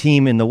dominant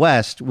team in the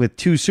West with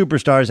 2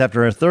 superstars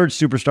after a third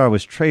superstar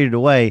was traded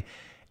away.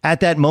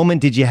 At that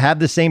moment, did you have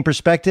the same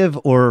perspective,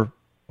 or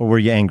were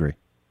you angry?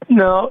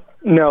 No,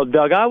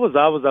 Doug. I was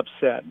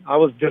upset. I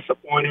was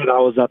disappointed. I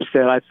was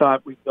upset. I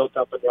thought we built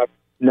up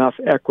enough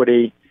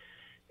equity,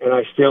 and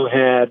I still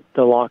had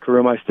the locker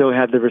room. I still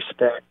had the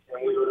respect,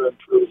 and we were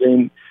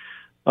improving.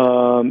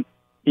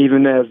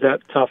 Even as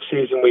that tough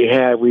season we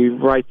had, we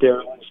right there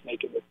almost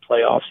making the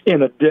playoffs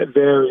in a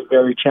very,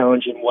 very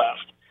challenging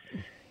West.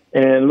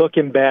 And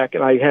looking back,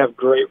 and I have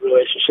great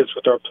relationships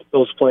with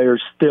those players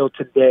still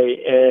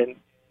today, and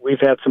we've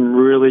had some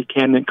really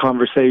candid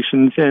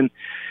conversations, and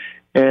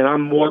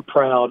I'm more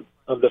proud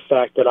of the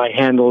fact that I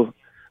handled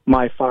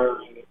my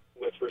firing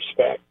with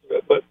respect.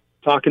 But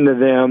talking to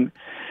them,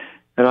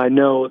 and I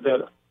know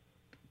that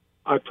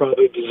I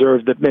probably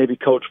deserved to maybe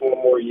coach one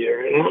more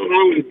year, and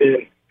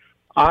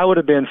I would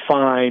have been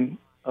fine.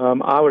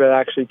 I would have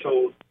actually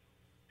told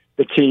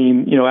the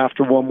team,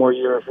 after one more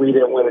year, if we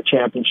didn't win a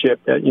championship,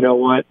 that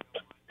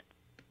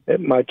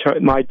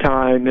my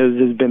time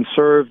has been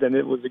served, and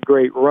it was a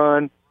great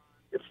run.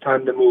 It's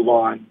time to move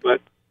on.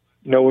 But,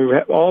 we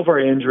have all of our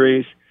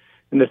injuries.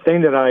 And the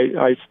thing that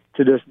I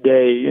to this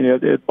day,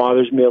 it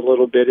bothers me a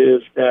little bit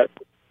is that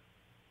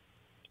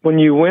when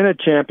you win a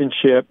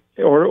championship,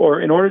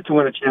 or in order to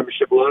win a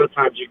championship, a lot of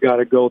times you got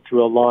to go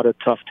through a lot of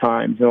tough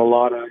times, and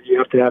you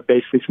have to have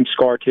basically some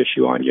scar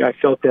tissue on you. I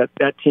felt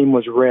that team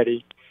was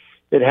ready.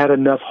 It had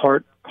enough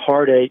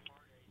heartache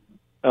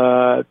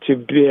to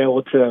be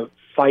able to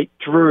fight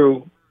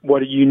through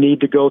what you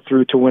need to go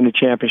through to win a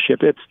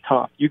championship. It's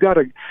tough. You got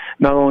to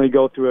not only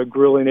go through a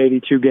grueling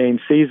 82-game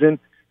season,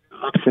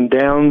 ups and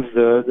downs,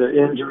 the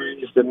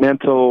injuries, the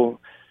mental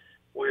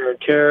wear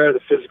and tear, the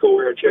physical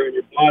wear and tear in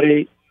your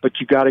body, but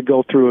you got to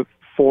go through it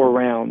 4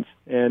 rounds,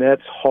 and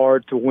that's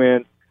hard to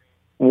win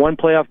one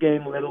playoff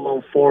game, let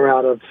alone 4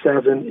 out of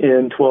 7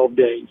 in 12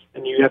 days.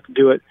 And you have to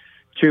do it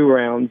 2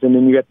 rounds, and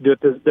then you have to do it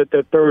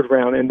the 3rd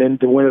round, and then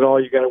to win it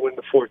all, you got to win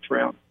the 4th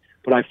round.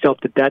 But I felt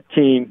that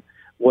team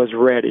was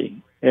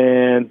ready,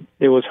 and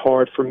it was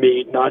hard for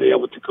me not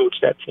able to coach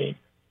that team.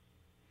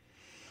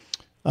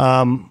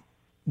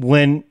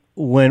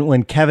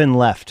 When Kevin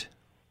left,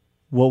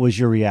 what was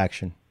your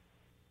reaction?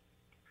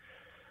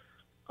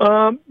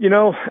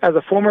 As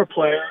a former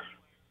player,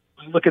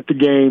 I look at the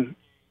game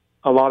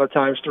a lot of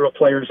times through a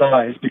player's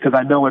eyes because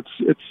I know it's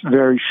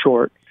very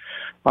short.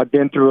 I've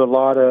seen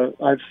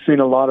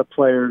a lot of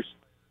players,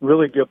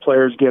 really good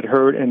players, get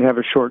hurt and have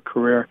a short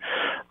career.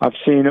 I've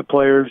seen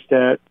players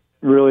that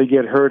really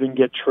get hurt and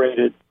get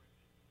traded,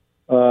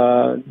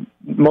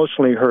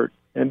 emotionally hurt,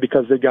 and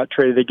because they got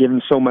traded, they give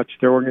them so much to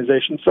their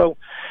organization. So,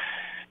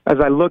 as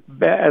I look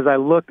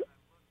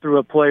through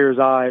a player's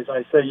eyes,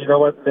 I say, you know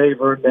what, they've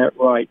earned that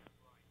right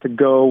to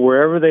go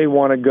wherever they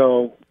want to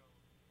go,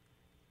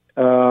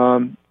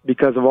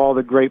 because of all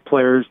the great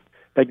players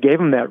that gave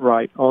them that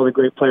right, all the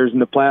great players in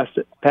the past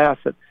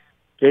that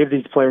gave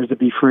these players to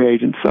be free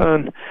agents.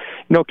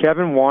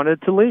 Kevin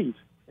wanted to leave.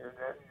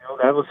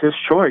 That was his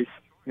choice.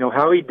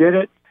 How he did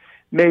it,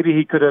 maybe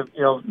he could have,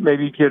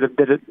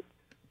 did it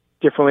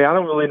differently. I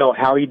don't really know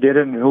how he did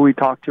it and who he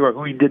talked to or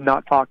who he did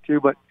not talk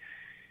to, but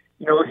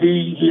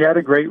he had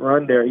a great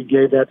run there. He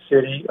gave that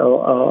city a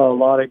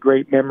lot of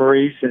great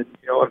memories, and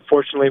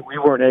unfortunately, we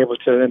weren't able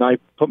to. And I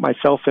put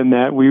myself in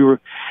that.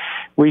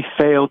 We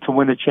failed to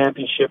win a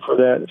championship for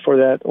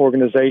that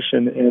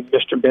organization, and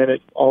Mr.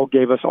 Bennett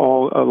gave us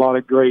all a lot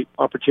of great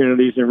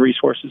opportunities and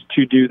resources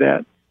to do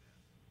that.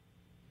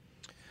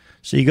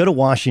 So you go to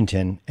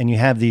Washington, and you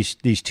have these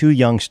two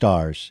young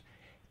stars,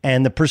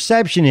 and the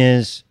perception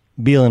is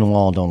Beal and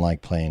Wall don't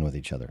like playing with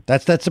each other.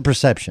 That's the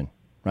perception,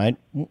 right?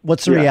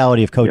 What's the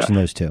reality of coaching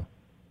those two?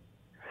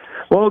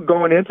 Well,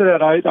 going into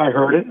that, I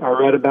heard it, I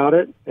read about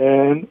it,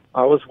 and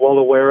I was well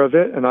aware of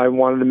it, and I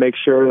wanted to make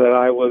sure that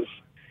I was,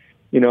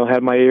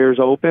 had my ears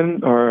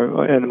open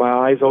and my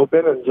eyes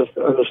open, and just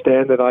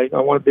understand that I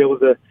want to be able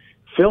to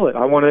feel it.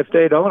 If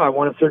they don't, I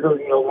want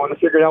to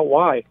figure out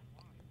why.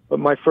 But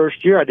my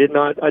first year, I did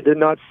not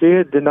see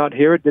it, did not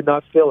hear it, did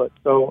not feel it.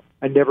 So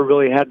I never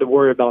really had to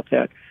worry about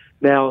that.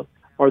 Now,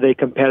 are they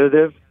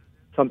competitive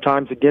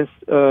sometimes against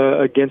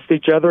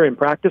each other in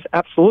practice?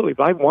 Absolutely.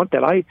 But I want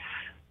that.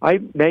 I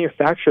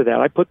manufacture that.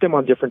 I put them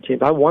on different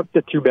teams. I want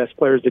the two best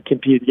players to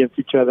compete against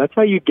each other. That's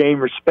how you gain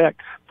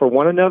respect for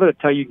one another.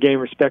 That's how you gain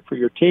respect for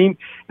your team.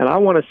 And I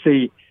want to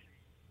see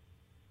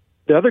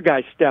the other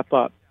guys step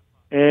up.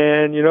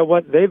 And you know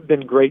what? They've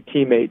been great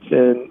teammates.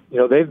 And,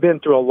 they've been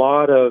through a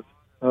lot of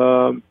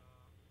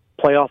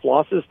playoff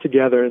losses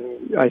together.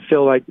 And I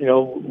feel like,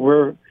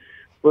 we're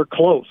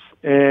close.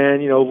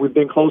 And, we've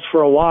been close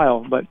for a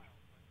while. But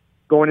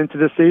going into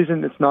the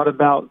season, it's not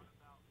about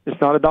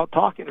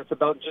talking. It's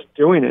about just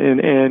doing it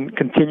and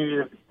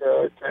continue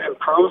to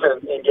improve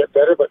and get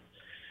better. But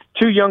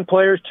two young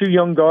players, two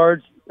young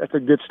guards, that's a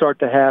good start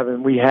to have,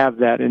 and we have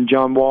that. And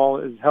John Wall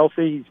is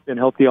healthy. He's been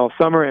healthy all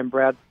summer, and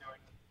Brad's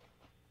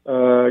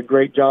doing a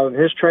great job in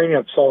his training.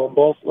 I saw them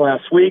both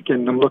last week,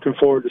 and I'm looking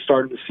forward to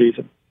starting the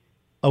season.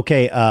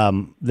 Okay,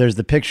 there's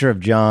the picture of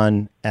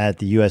John at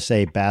the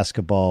USA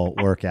basketball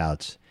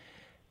workouts.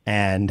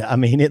 And, I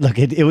mean,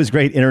 it was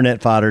great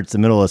internet fodder. It's the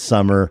middle of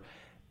summer.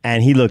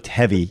 And he looked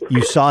heavy.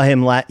 You saw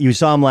him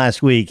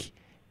last week.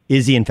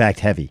 Is he in fact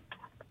heavy?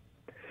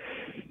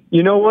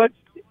 You know what?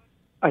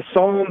 I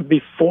saw him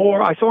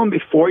before.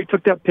 He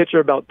took that picture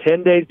about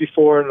 10 days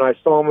before, and I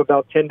saw him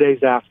about 10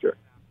 days after.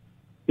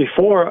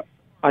 Before,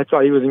 I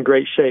thought he was in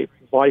great shape.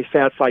 Body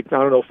fat's 5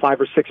 or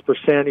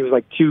 6%. He was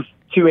like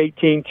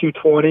 218,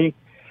 220.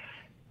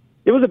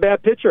 It was a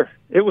bad picture.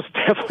 It was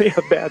definitely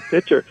a bad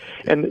picture.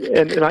 And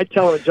I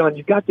tell him, John,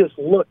 you got this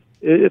look.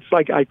 It's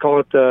like I call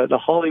it the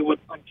Hollywood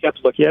unkept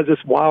look. He has this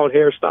wild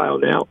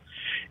hairstyle now,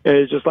 and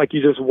it's just like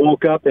he just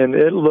woke up, and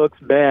it looks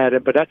bad.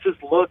 But that's his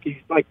look.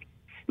 He looks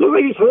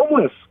like he's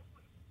homeless.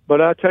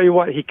 But I tell you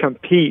what, he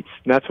competes,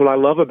 and that's what I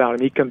love about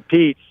him. He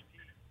competes,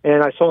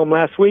 and I saw him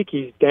last week.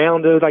 He's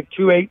down to like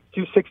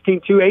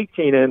 216,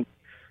 218, and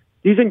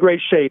he's in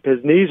great shape.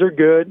 His knees are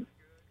good.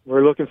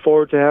 We're looking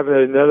forward to having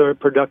another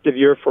productive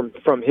year from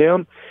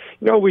him.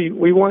 We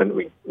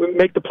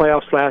make the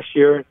playoffs last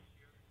year.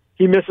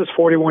 He misses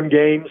 41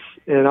 games,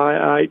 and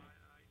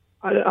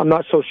I'm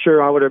not so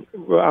sure I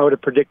would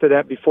have predicted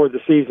that before the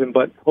season.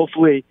 But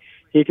hopefully,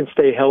 he can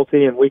stay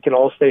healthy, and we can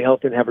all stay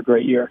healthy and have a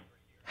great year.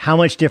 How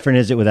much different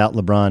is it without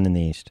LeBron in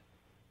the East?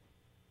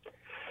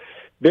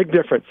 Big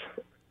difference.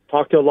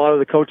 Talked to a lot of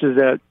the coaches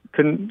that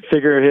couldn't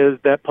figure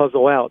that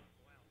puzzle out.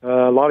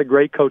 A lot of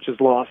great coaches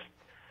lost.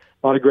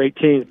 A lot of great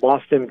teams.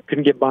 Boston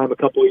couldn't get by him a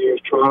couple of years.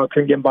 Toronto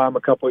couldn't get by him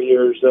a couple of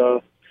years.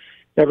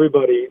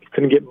 Everybody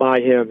couldn't get by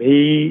him.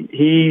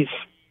 I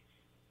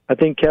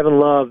think Kevin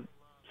Love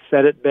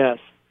said it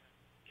best.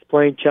 He's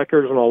playing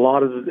checkers, and a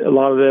lot of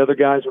the other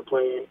guys are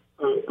playing.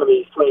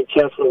 He's playing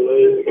chess, and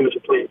the other guys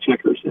are playing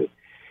checkers. And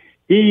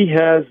he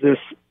has this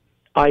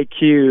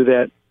IQ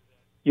that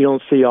you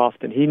don't see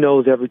often. He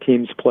knows every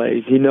team's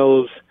plays. He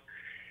knows.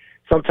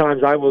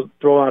 Sometimes I will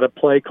throw out a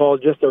play call,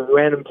 just a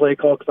random play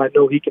call, because I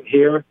know he can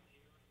hear.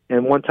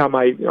 And one time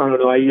I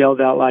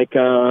yelled out like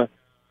 4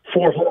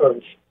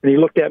 horns. And he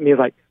looked at me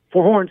like,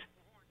 4 horns?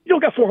 You don't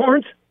got 4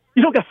 horns?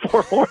 You don't got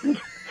 4 horns?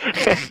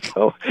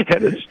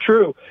 and it's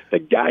true. The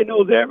guy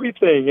knows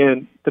everything.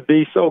 And to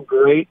be so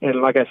great,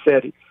 and like I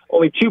said,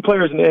 only 2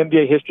 players in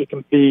NBA history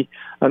can be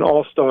an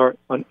all-star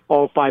on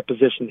all 5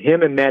 positions,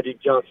 him and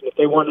Magic Johnson. If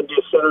they wanted to be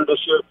a center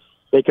this year,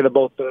 they could have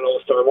both been an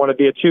all-star. Want to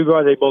be a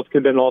 2-guard, they both could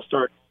have been an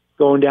all-star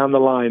going down the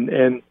line.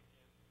 And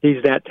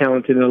he's that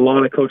talented, and a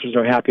lot of coaches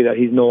are happy that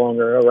he's no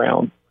longer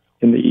around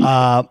in the East.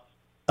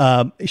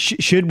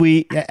 Should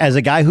we, as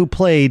a guy who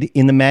played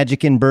in the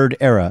Magic and Bird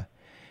era,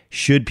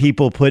 should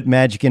people put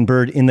Magic and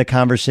Bird in the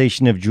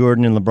conversation of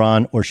Jordan and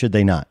LeBron, or should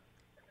they not?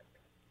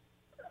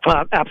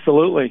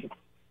 Absolutely.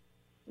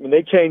 I mean,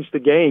 they changed the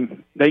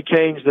game. They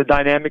changed the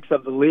dynamics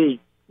of the league.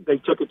 They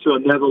took it to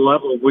another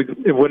level.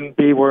 It wouldn't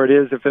be where it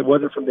is if it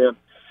wasn't from them.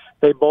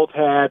 They both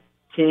had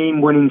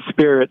team-winning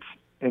spirits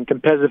and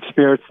competitive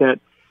spirits that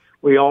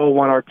we all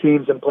want our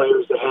teams and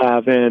players to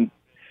have. And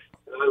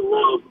I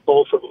love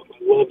both of them. I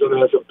loved them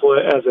as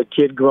a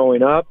kid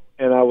growing up,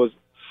 and I was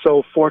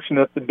so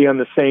fortunate to be on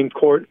the same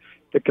court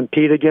to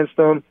compete against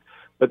them.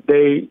 But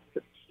they,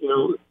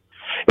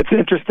 it's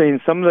interesting.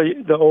 Some of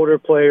the older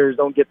players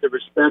don't get the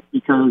respect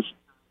because,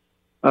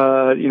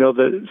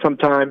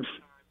 sometimes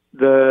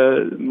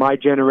my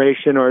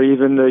generation or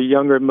even the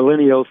younger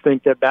millennials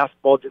think that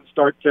basketball didn't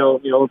start till,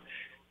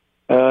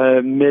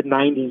 mid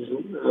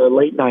 90s,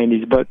 late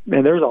 90s. But,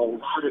 man, there's a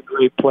lot of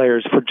great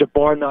players. For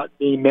Jabbar not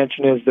being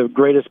mentioned as the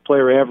greatest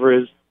player ever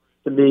is,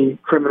 to me,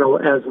 criminal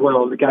as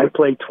well. The guy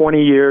played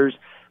 20 years,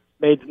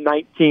 made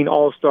 19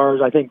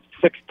 All-Stars, I think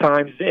 6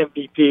 times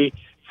MVP,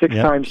 6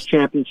 times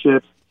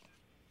championships,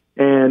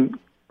 and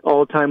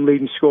all-time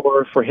leading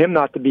scorer. For him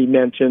not to be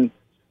mentioned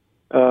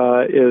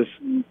is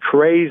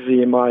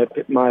crazy in my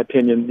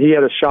opinion. He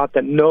had a shot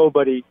that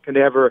nobody could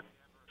ever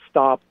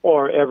stop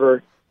or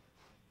ever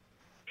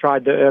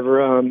tried to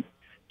ever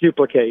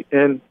duplicate.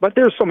 But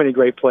there's so many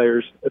great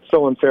players. It's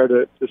so unfair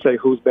to say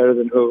who's better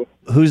than who.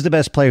 Who's the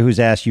best player whose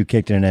ass you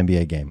kicked in an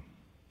NBA game?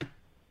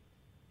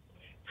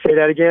 Say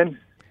that again?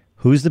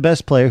 Who's the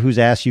best player whose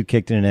ass you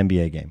kicked in an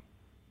NBA game?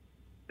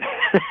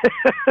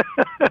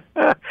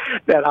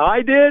 That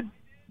I did?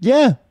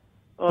 Yeah.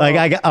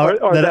 I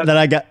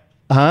got.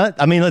 Huh?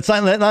 I mean, let's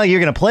not like you're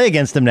going to play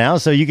against him now,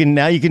 so you can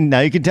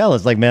tell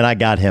us, like, man, I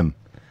got him.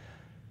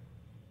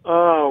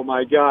 Oh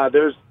my God!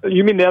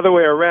 You mean the other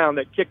way around?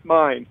 That kicked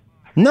mine.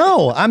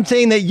 No, I'm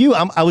saying that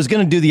I was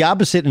going to do the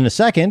opposite in a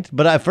second,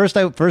 but first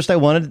I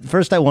wanted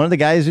the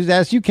guys whose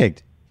ass you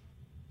kicked.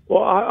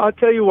 Well, I'll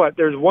tell you what.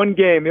 There's one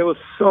game. We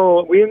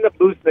ended up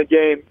losing the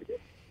game.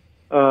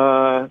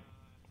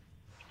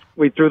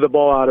 We threw the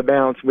ball out of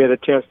bounds. We had a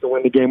chance to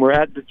win the game. We're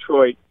at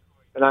Detroit,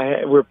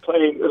 and we're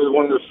playing. It was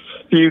one of the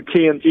few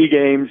TNT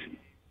games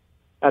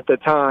at the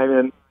time,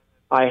 and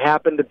I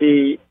happened to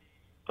be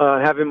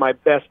having my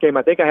best game.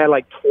 I think I had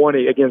like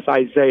 20 against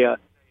Isaiah.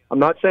 I'm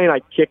not saying I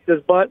kicked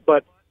his butt,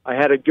 but I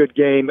had a good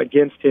game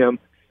against him.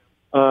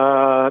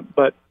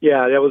 But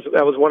yeah, that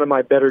was one of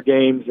my better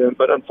games.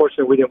 But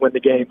unfortunately, we didn't win the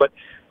game.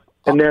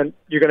 And then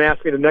you're going to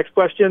ask me the next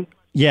question.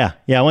 Yeah.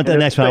 I went to the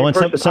next one. I went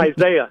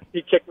Isaiah.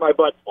 He kicked my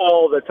butt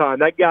all the time.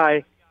 That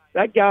guy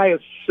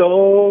is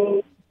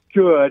so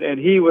good, and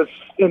he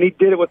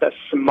did it with a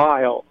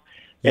smile.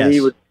 Yes. And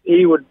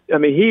he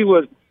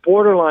was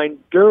borderline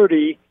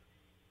dirty,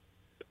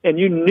 and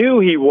you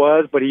knew he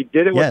was, but he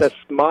did it with a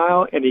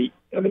smile. And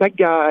that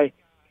guy,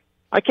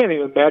 I can't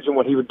even imagine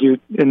what he would do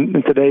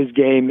in today's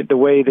game. The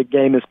way the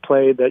game is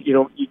played, that you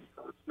don't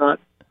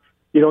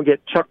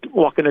get chucked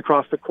walking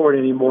across the court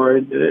anymore.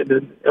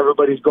 And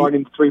everybody's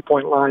guarding the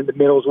 3-point line. The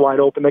middle's wide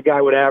open. The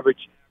guy would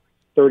average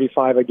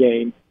 35 a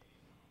game.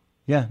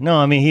 Yeah, no,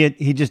 I mean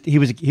he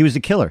was a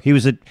killer. He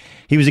was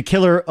a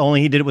killer.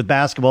 Only he did it with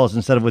basketballs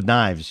instead of with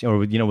knives or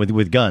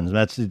with guns.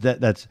 That's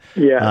yes,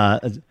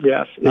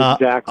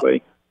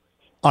 exactly.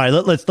 All right,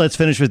 let's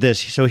finish with this.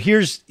 So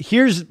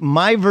here's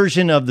my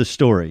version of the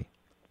story.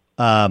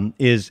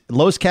 Is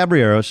Los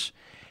Caballeros,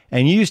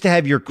 and you used to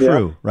have your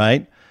crew,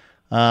 right?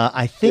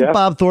 I think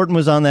Bob Thornton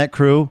was on that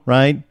crew,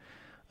 right?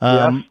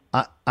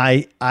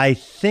 I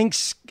think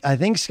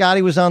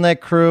Scotty was on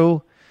that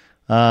crew.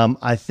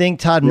 I think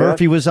Todd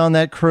Murphy was on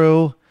that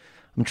crew.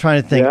 I'm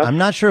trying to think. I'm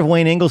not sure if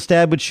Wayne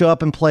Engelstad would show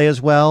up and play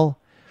as well.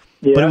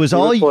 Yeah, but it was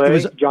all. It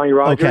was Johnny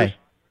Rogers. Okay,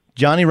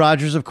 Johnny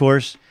Rogers, of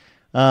course.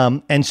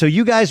 And so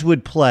you guys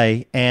would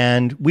play,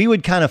 and we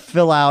would kind of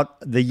fill out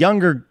the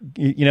younger,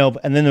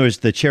 and then there was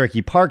the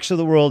Cherokee Parks of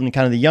the world and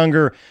kind of the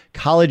younger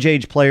college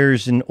age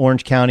players in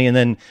Orange County. And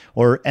then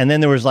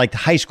there was like the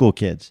high school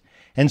kids.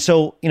 And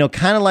so,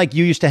 kind of like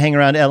you used to hang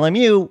around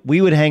LMU, we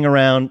would hang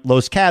around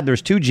Los Cab.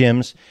 There's 2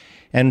 gyms,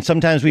 and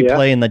sometimes we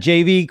play in the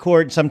JV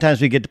court.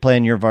 Sometimes we get to play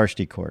in your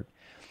varsity court.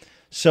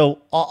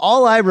 So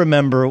all I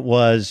remember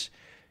was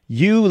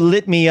you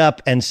lit me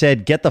up and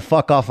said, "Get the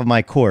fuck off of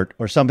my court,"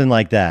 or something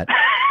like that.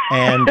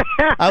 And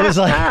I was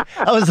like,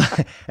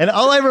 and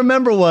all I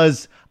remember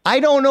was, I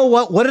don't know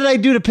what did I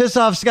do to piss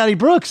off Scotty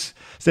Brooks?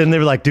 So then they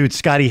were like, dude,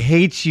 Scotty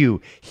hates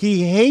you.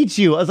 He hates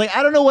you. I was like,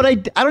 I don't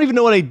even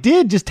know what I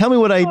did. Just tell me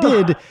what I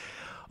did.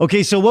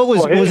 Okay. So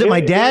was it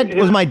my dad?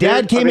 Was my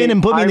dad came in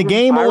and put me in the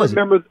game? What was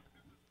it?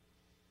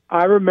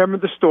 I remember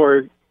the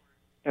story,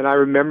 and I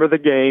remember the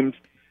games,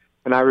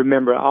 and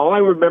all I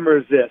remember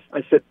is this.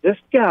 I said, this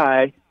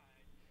guy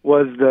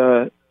was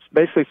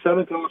basically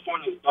Southern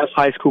California's best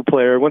high school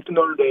player, went to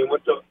Notre Dame,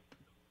 went to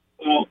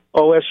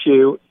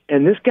OSU,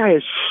 and this guy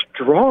is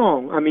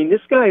strong. I mean,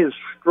 this guy is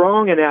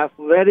strong and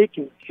athletic,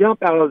 can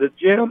jump out of the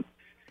gym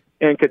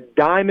and could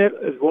dime it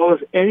as well as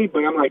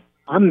anybody. I'm like,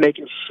 I'm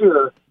making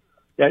sure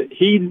that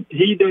he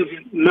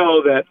doesn't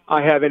know that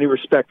I have any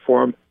respect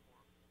for him.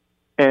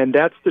 And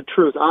that's the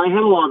truth. I had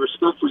a lot of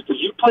respect for you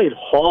because you played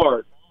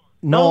hard.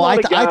 No, I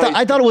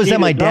thought it was that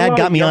my dad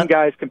got me on.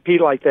 Guys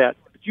compete like that.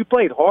 But you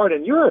played hard,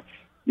 and you're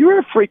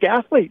a freak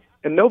athlete,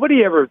 and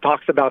nobody ever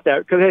talks about that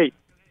because, hey,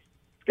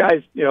 this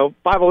guy's,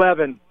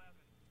 5'11",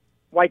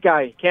 white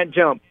guy, can't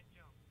jump.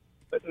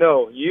 But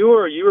no, you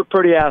were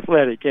pretty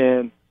athletic,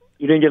 and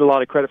you didn't get a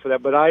lot of credit for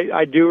that. But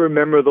I do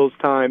remember those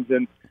times,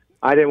 and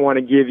I didn't want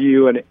to give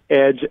you an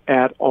edge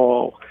at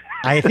all.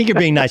 I think you're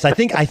being nice. I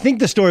think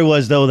the story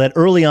was though that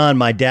early on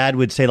my dad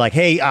would say like,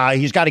 "Hey,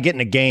 he's got to get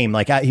in a game."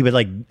 Like he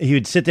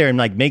would sit there and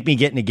like make me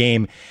get in a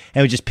game,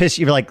 and would just piss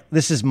you. Like,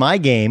 this is my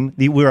game.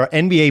 We're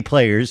NBA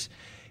players.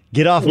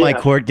 Get off my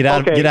court. Get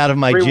out of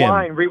my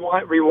gym.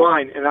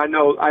 Rewind. And I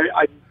know.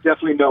 I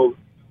definitely know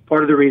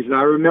part of the reason.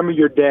 I remember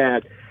your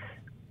dad.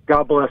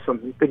 God bless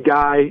him. The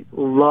guy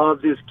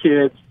loved his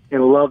kids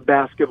and loved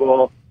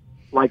basketball,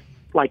 like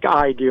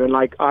I do, and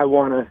like I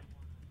want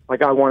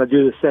to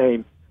do the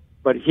same.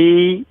 But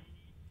he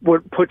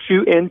would put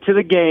you into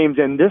the games,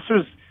 and this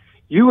was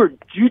you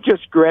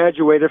just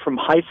graduated from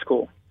high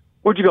school.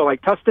 Where'd you go?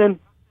 Like Tustin?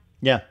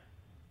 Yeah.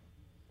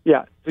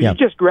 So you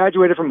just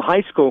graduated from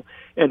high school,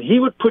 and he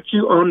would put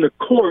you on the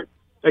court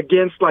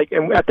against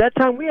and at that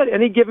time we had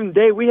any given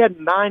day we had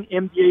 9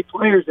 NBA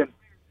players,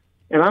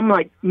 and I'm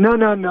like, no,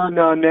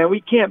 man,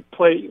 we can't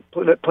play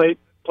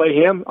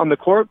him on the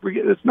court.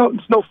 It's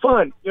no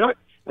fun. You know,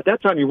 at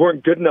that time you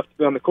weren't good enough to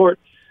be on the court.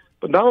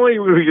 But not only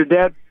would your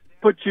dad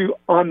put you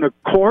on the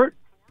court,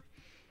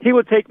 he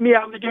would take me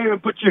out of the game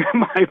and put you in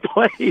my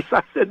place.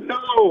 I said,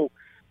 no,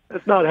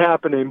 that's not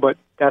happening. But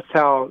that's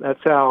how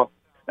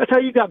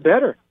you got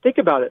better. Think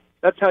about it.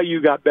 That's how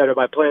you got better,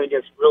 by playing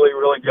against really,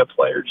 really good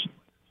players.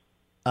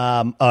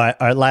 All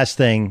right. Last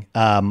thing.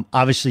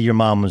 Obviously, your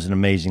mom was an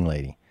amazing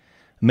lady.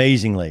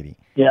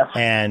 Yeah.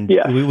 And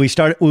we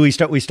started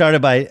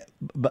by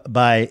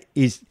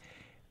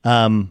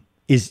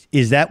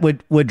is that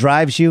what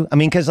drives you? I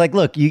mean, because like,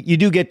 look, you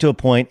do get to a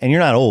point, and you're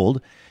not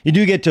old. You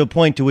do get to a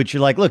point to which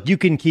you're like, look, you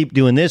can keep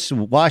doing this.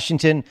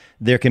 Washington,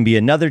 there can be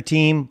another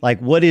team. Like,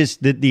 what is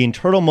the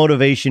internal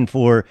motivation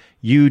for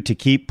you to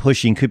keep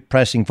pushing, keep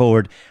pressing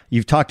forward?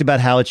 You've talked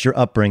about how it's your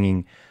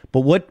upbringing,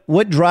 but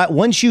what drive,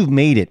 once you've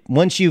made it,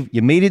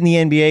 you made it in the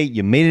NBA,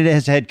 you made it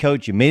as head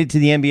coach, you made it to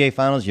the NBA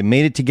finals, you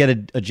made it to get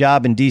a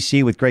job in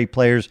DC with great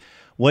players.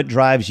 What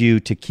drives you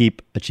to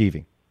keep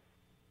achieving?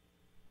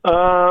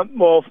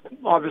 Well,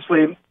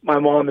 obviously my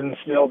mom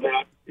instilled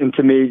that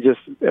into me, just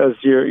as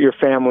your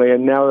family.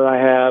 And now that I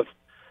have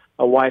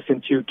a wife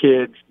and 2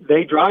 kids,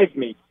 they drive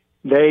me.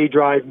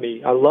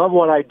 I love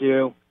what I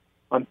do.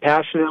 I'm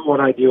passionate in what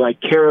I do. I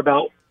care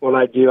about what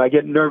I do. I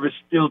get nervous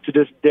still to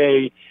this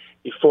day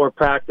before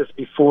practice,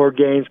 before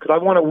games, because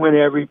I want to win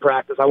every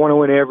practice. I want to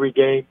win every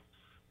game,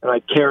 and I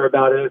care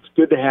about it. It's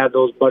good to have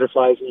those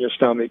butterflies in your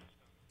stomach.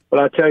 But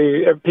I tell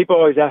you, people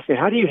always ask me,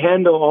 how do you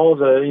handle all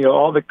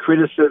the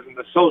criticism,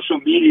 the social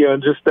media,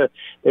 and just the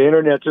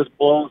internet just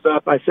blows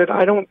up? I said,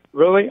 I don't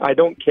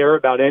care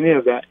about any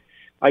of that.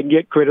 I can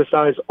get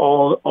criticized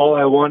all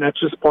I want. That's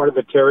just part of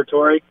the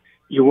territory.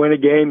 You win a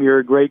game, you're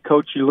a great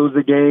coach. You lose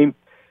a game,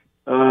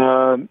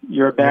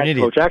 you're a bad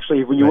coach.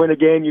 Actually, when you win a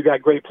game, you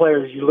got great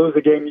players. You lose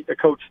a game, the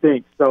coach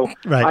stinks. So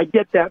I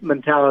get that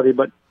mentality,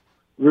 but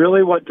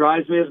really what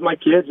drives me is my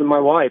kids and my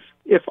wife.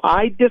 If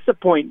I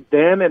disappoint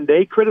them and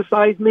they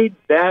criticize me,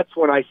 that's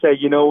when I say,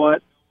 you know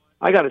what,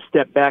 I got to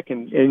step back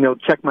and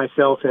check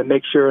myself and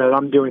make sure that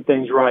I'm doing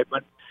things right.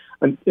 But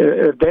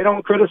if they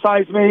don't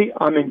criticize me,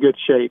 I'm in good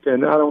shape,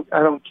 and I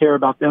don't care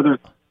about the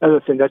other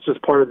thing. That's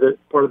just part of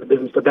the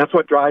business. But that's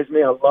what drives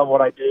me. I love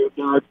what I do,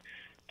 Doug,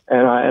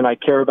 and I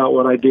care about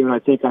what I do, and I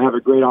think I have a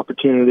great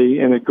opportunity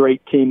and a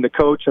great team to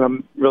coach, and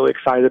I'm really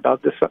excited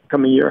about this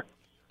upcoming year.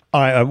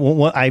 All right,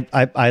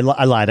 I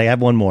lied. I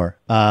have one more.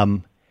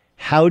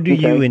 How do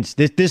you?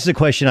 This is a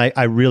question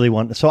I really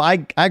want. So I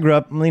grew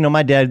up.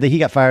 My dad, he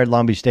got fired at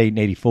Long Beach State in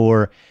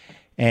 '84,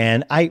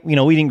 and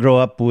we didn't grow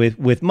up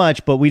with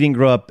much, but we didn't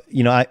grow up.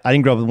 I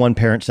didn't grow up with one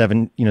parent,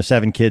 7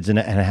 kids in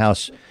a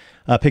house,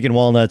 picking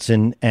walnuts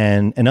and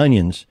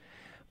onions.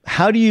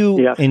 How do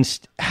you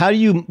how do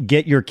you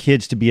get your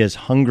kids to be as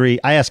hungry?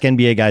 I ask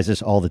NBA guys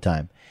this all the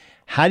time.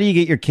 How do you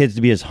get your kids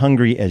to be as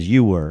hungry as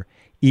you were,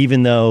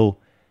 even though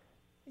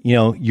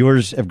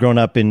yours have grown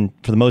up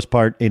for the most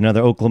part, in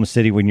another Oklahoma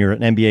City when you're an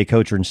NBA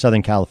coach, or in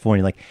Southern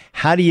California? Like,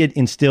 how do you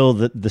instill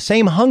the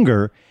same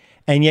hunger,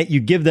 and yet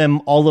you give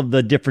them all of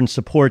the different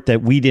support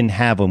that we didn't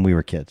have when we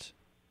were kids?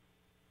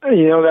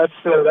 That's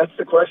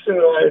the question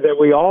that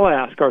we all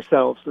ask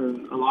ourselves.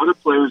 And a lot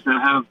of players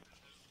that have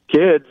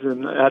kids,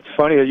 and that's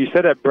funny that you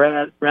said that.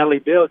 Bradley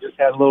Beal just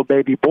had a little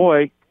baby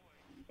boy,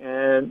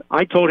 and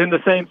I told him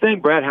the same thing.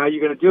 Brad, how are you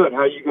going to do it?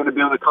 How are you going to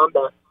be able to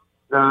combat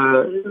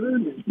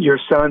your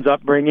son's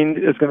upbringing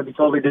is going to be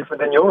totally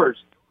different than yours?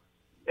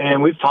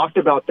 And we've talked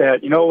about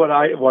that. You know what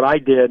I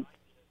did?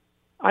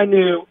 I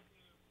knew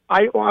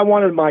I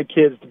wanted my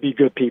kids to be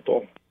good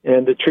people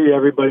and to treat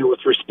everybody with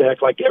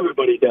respect, like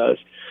everybody does.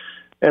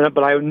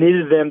 But I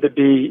needed them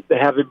to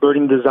have a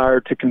burning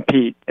desire to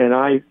compete. And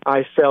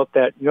I felt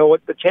that,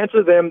 the chance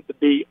of them to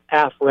be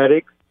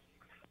athletic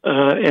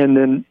and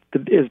then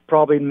is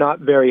probably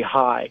not very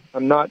high.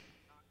 I'm not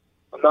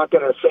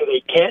going to say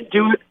they can't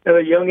do it at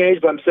a young age,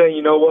 but I'm saying,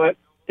 you know what?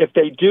 If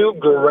they do,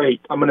 great.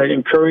 I'm going to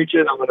encourage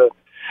it. I'm going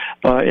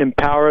to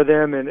empower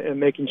them and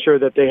making sure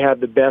that they have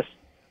the best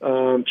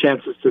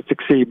chances to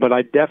succeed. But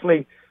I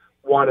definitely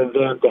wanted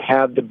them to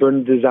have the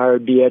burning desire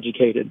to be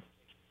educated.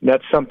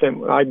 That's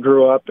something I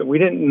grew up, and we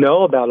didn't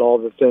know about all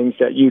the things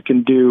that you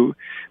can do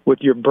with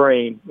your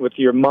brain, with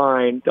your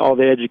mind, all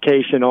the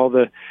education, all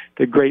the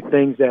great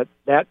things that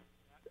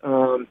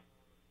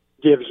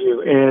gives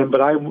you.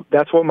 But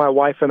that's what my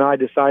wife and I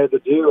decided to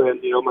do.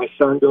 And, my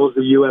son goes to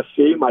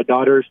USC. My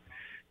daughter's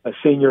a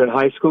senior in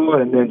high school,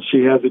 and then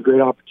she has a great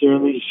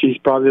opportunity. She's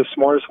probably the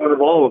smartest one of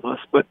all of us.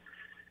 But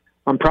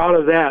I'm proud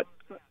of that.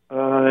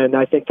 And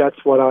I think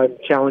that's what I'm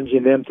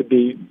challenging them to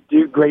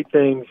do great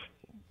things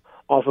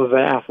off of an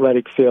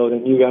athletic field,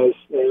 and you guys,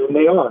 and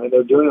they are, and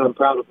they're doing it. I'm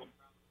proud of them.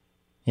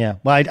 Yeah.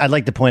 Well, I'd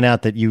like to point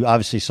out that you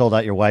obviously sold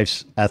out your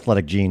wife's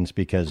athletic genes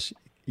because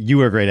you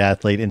were a great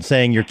athlete, and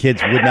saying your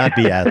kids would not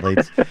be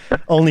athletes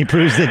only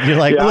proves that you're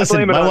like,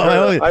 listen,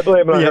 I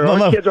blame it on her.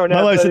 My kids aren't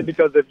athletic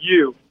because of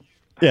you.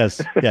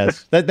 Yes.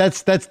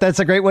 That's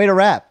a great way to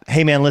wrap.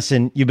 Hey, man,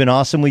 listen, you've been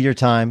awesome with your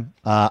time.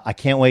 I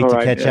can't wait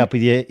to catch up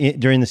with you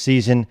during the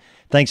season.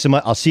 Thanks so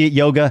much. I'll see you at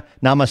yoga.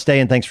 Namaste,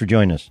 and thanks for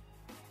joining us.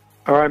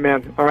 All right,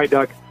 man. All right,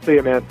 Doug. See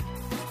you, man.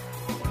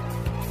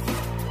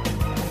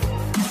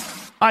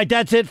 All right,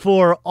 that's it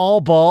for All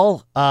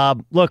Ball.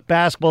 Look,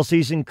 basketball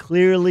season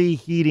clearly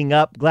heating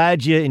up.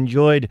 Glad you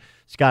enjoyed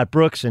Scott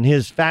Brooks and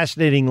his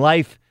fascinating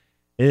life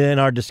in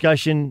our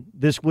discussion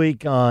this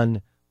week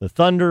on the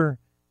Thunder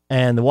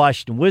and the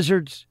Washington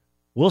Wizards.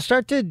 We'll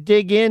start to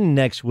dig in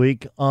next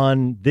week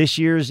on this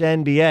year's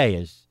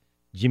NBA. Is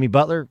Jimmy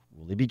Butler,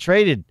 will he be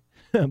traded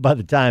by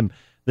the time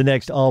the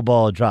next All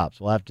Ball drops?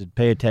 We'll have to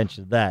pay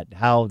attention to that,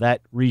 how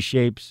that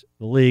reshapes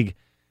the league.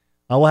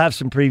 We'll have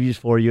some previews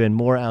for you and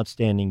more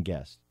outstanding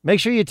guests. Make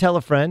sure you tell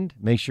a friend.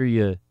 Make sure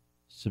you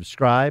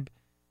subscribe,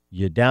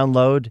 you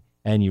download,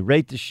 and you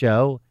rate the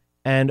show.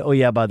 And, oh,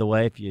 yeah, by the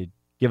way, if you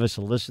give us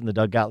a listen, the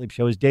Doug Gottlieb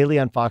Show is daily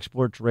on Fox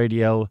Sports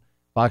Radio,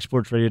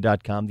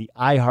 foxsportsradio.com, the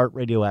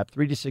iHeartRadio app,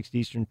 3 to 6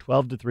 Eastern,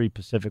 12 to 3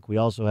 Pacific. We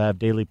also have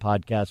daily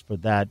podcasts for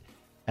that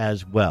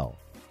as well.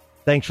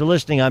 Thanks for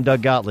listening. I'm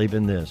Doug Gottlieb,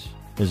 and this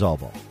is All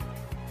Ball.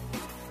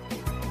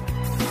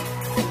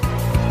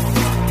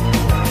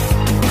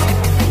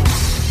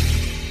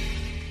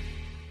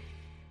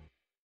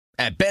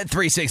 At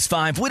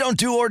Bet365, we don't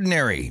do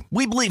ordinary.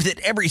 We believe that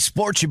every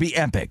sport should be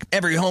epic.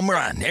 Every home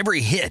run,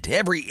 every hit,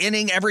 every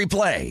inning, every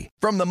play.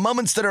 From the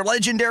moments that are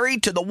legendary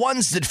to the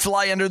ones that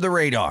fly under the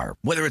radar.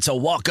 Whether it's a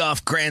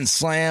walk-off grand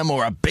slam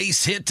or a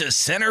base hit to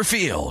center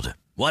field.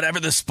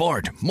 Whatever the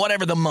sport,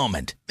 whatever the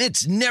moment.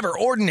 It's never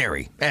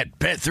ordinary at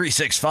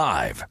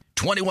Bet365.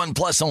 21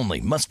 plus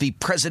only. Must be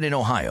present in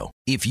Ohio.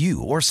 If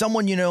you or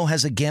someone you know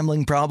has a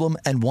gambling problem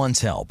and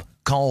wants help,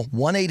 call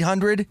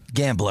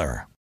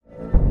 1-800-GAMBLER.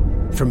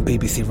 From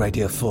BBC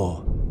Radio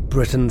 4,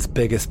 Britain's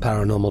biggest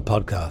paranormal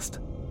podcast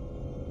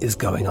is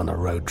going on a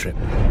road trip.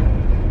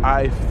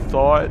 I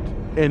thought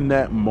in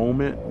that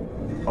moment,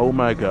 oh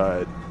my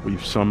God,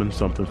 we've summoned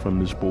something from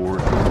this board.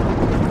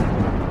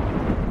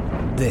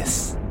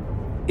 This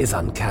is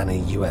Uncanny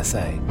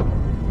USA.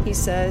 He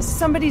says,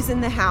 somebody's in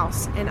the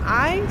house, and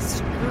I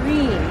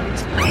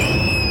screamed.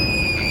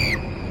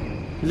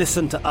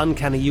 Listen to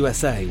Uncanny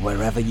USA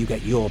wherever you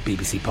get your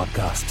BBC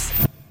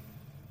podcasts,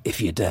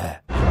 if you dare.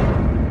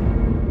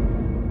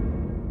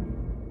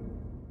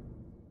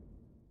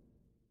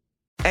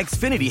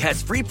 Xfinity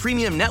has free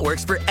premium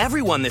networks for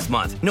everyone this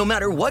month, no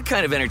matter what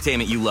kind of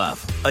entertainment you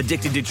love.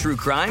 Addicted to true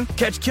crime?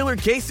 Catch killer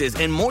cases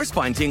and more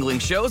spine-tingling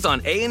shows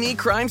on A&E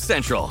Crime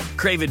Central.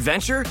 Crave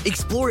adventure?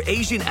 Explore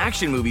Asian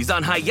action movies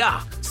on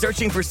Hi-Ya.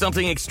 Searching for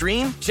something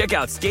extreme? Check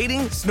out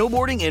skating,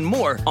 snowboarding, and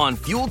more on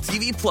Fuel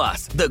TV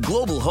Plus, the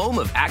global home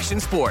of action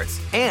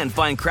sports. And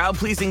find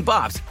crowd-pleasing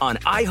bops on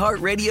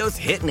iHeartRadio's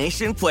Hit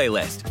Nation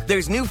playlist.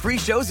 There's new free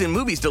shows and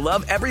movies to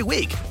love every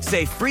week.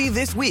 Say free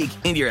this week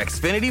in your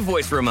Xfinity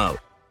voice remote.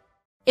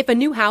 If a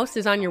new house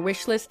is on your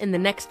wish list in the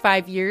next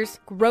 5 years,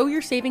 grow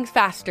your savings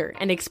faster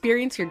and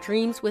experience your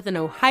dreams with an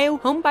Ohio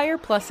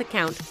Homebuyer Plus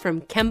account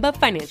from Kemba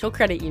Financial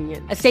Credit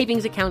Union. A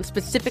savings account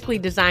specifically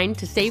designed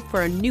to save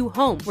for a new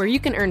home where you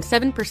can earn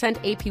 7%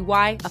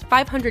 APY,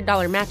 a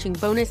 $500 matching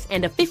bonus,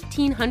 and a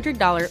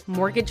 $1,500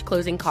 mortgage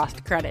closing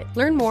cost credit.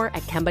 Learn more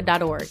at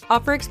Kemba.org.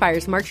 Offer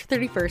expires March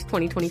 31st,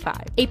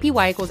 2025.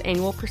 APY equals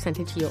annual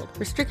percentage yield.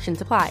 Restrictions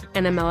apply.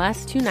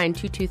 NMLS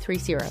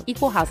 292230.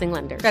 Equal housing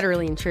lender.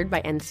 Federally insured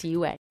by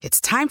NCUA.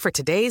 It's time for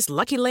today's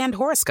Lucky Land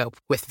horoscope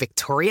with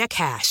Victoria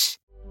Cash.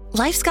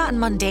 Life's gotten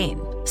mundane,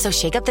 so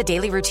shake up the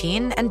daily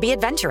routine and be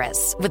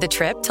adventurous with a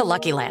trip to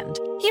Lucky Land.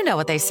 You know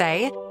what they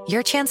say,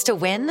 your chance to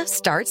win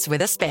starts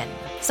with a spin.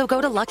 So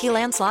go to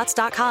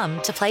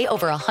LuckyLandSlots.com to play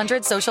over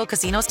 100 social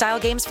casino-style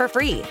games for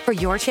free for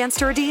your chance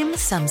to redeem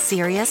some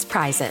serious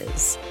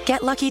prizes.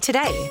 Get lucky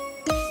today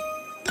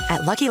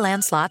at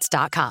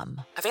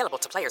LuckyLandSlots.com. Available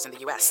to players in the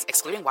U.S.,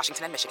 excluding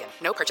Washington and Michigan.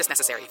 No purchase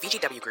necessary.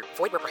 VGW Group.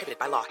 Void where prohibited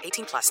by law.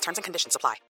 18 plus. Terms and conditions apply.